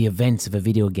to the events of a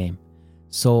video game.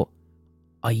 So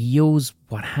I use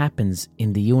what happens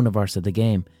in the universe of the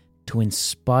game to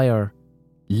inspire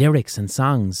lyrics and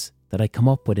songs that I come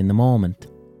up with in the moment,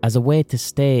 as a way to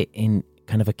stay in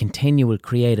kind of a continual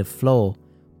creative flow,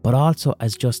 but also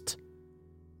as just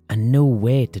a new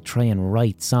way to try and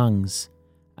write songs.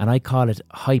 And I call it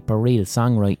hyper-real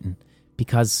songwriting,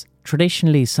 because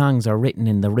traditionally songs are written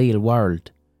in the real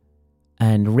world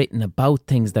and written about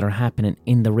things that are happening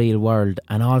in the real world,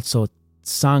 and also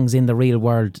songs in the real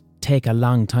world take a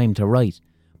long time to write.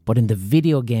 But in the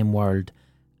video game world,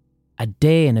 a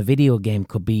day in a video game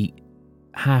could be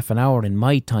half an hour in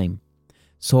my time.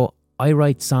 So I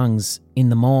write songs in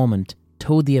the moment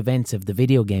to the events of the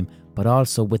video game, but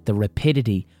also with the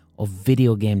rapidity of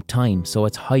video game time. So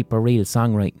it's hyper-real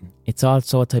songwriting. It's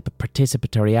also a type of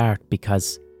participatory art,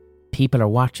 because people are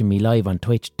watching me live on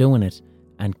Twitch doing it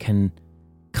and can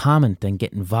comment and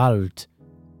get involved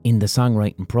in the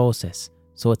songwriting process.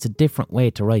 So it's a different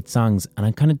way to write songs, and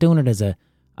I'm kind of doing it as a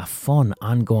fun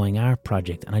ongoing art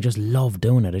project, and I just love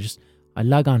doing it. I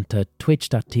log on to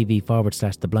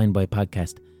twitch.tv/The Blind Boy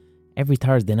Podcast every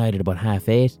Thursday night at about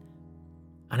 8:30,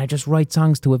 and I just write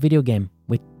songs to a video game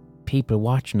with people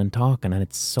watching and talking, and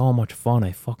it's so much fun.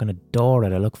 I fucking adore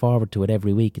it. I look forward to it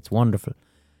every week. It's wonderful.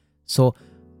 So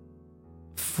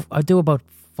I do about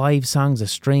 5 songs a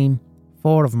stream.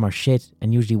 4 of them are shit,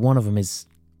 and usually one of them is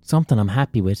something I'm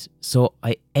happy with. So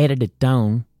I edit it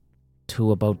down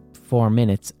to about 4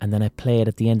 minutes, and then I play it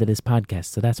at the end of this podcast.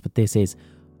 So that's what this is.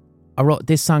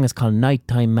 This song is called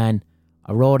Nighttime Man.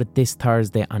 I wrote it this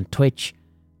Thursday on Twitch.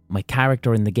 My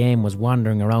character in the game was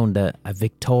wandering around a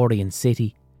Victorian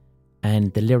city,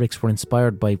 and the lyrics were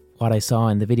inspired by what I saw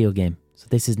in the video game. So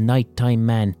this is Nighttime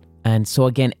Man. And so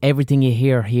again, everything you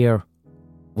hear here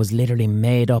was literally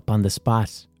made up on the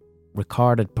spot,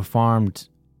 recorded, performed,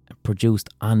 produced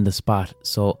on the spot.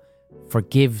 So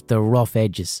Forgive the rough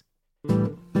edges.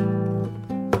 I'm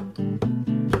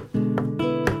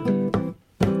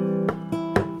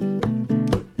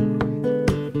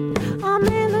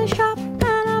in the shop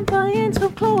and I'm buying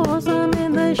some clothes. I'm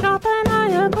in the shop and I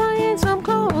am buying some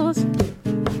clothes.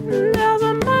 There's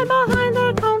a man behind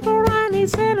the counter and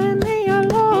he's selling me a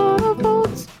lot of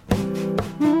boots.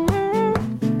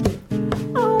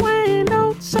 I went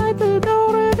outside the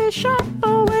door of the shop.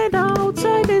 I went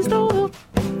outside his door.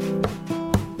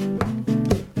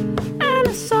 And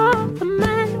I saw a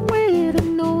man with a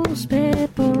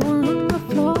newspaper on the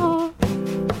floor.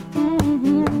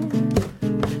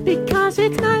 Because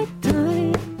it's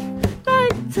nighttime,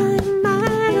 nighttime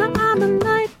man. I'm a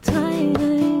nighttime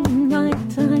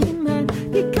man.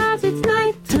 Because it's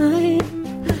nighttime,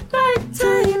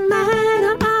 nighttime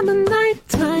man. I'm a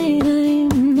nighttime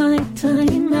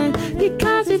man.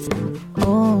 Because it's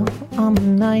I'm a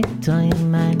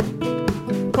nighttime man.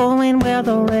 Going where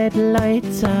the red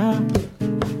lights are.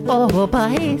 Oh,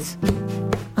 boys,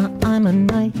 I'm a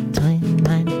nighttime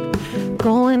man.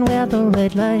 Going where the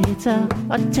red lights are.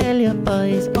 I tell you,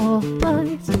 boys, oh,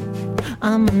 boys,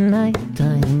 I'm a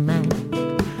nighttime man.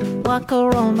 Walk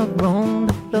around the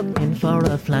road looking for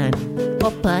a flan.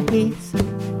 Oh, boys,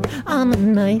 I'm a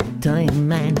nighttime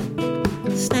man.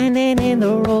 Standing in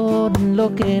the road and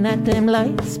looking at them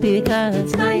lights because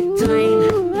it's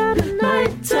nighttime.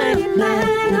 Nighttime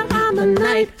man, I'm a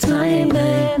nighttime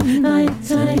man.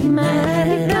 Nighttime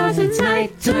man, because it's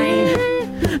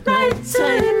nighttime.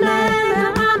 Nighttime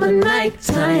man, I'm a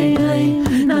nighttime man,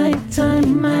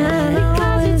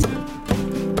 because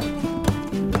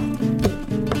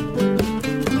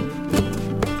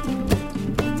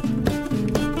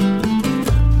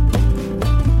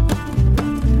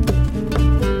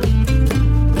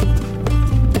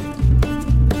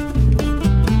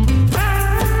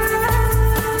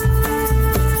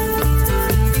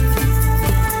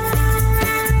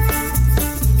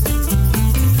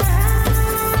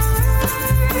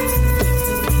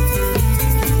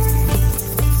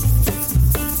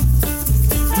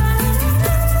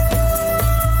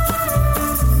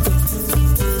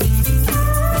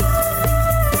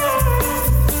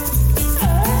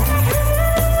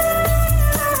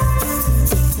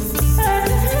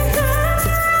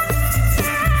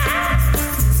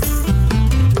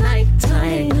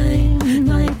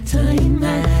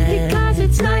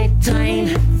it's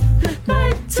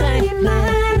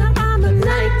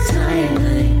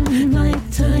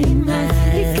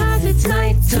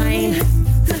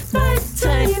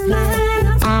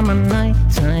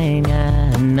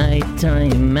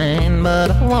nighttime man,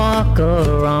 but I walk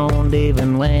around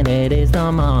even when it is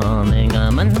the morning.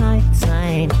 I'm a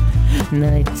nighttime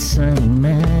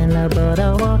man, but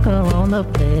I walk around the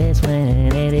place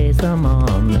when it is the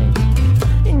morning.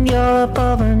 And you're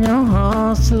above in your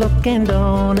horse looking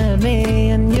down at me,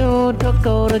 and you took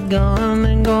out a gun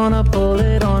and gonna pull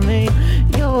it on me.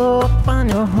 You're up on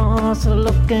your horse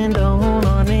looking down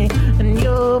on me, and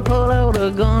you pull out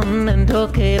a gun and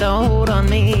took it out on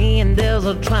me. And there's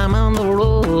a tram on the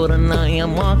road and I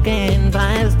am walking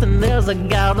past, and there's a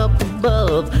guard up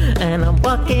above and I'm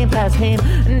walking past him.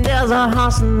 And there's a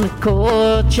horse in the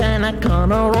coach and a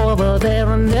corner over there,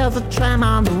 and there's a tram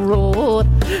on the road.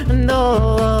 And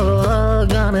oh,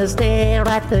 gonna stare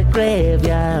at the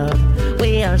graveyard.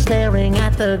 We are staring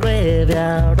at the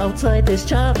graveyard outside this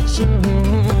church.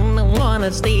 I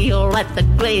wanna steal at the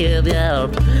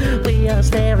graveyard. We are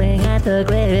staring at the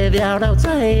graveyard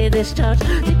outside this church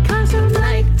because of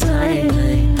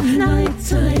nighttime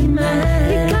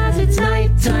man. Because it's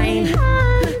nighttime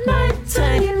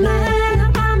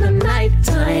man. I'm a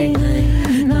nighttime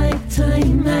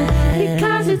man.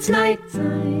 Because it's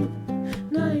nighttime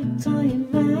man.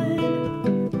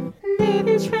 And it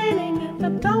is raining and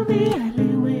I'm down the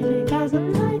alleyway because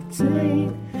I'm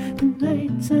nighttime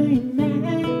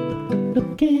man.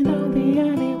 Looking down the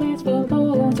alleyways for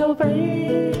loads of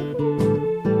rain.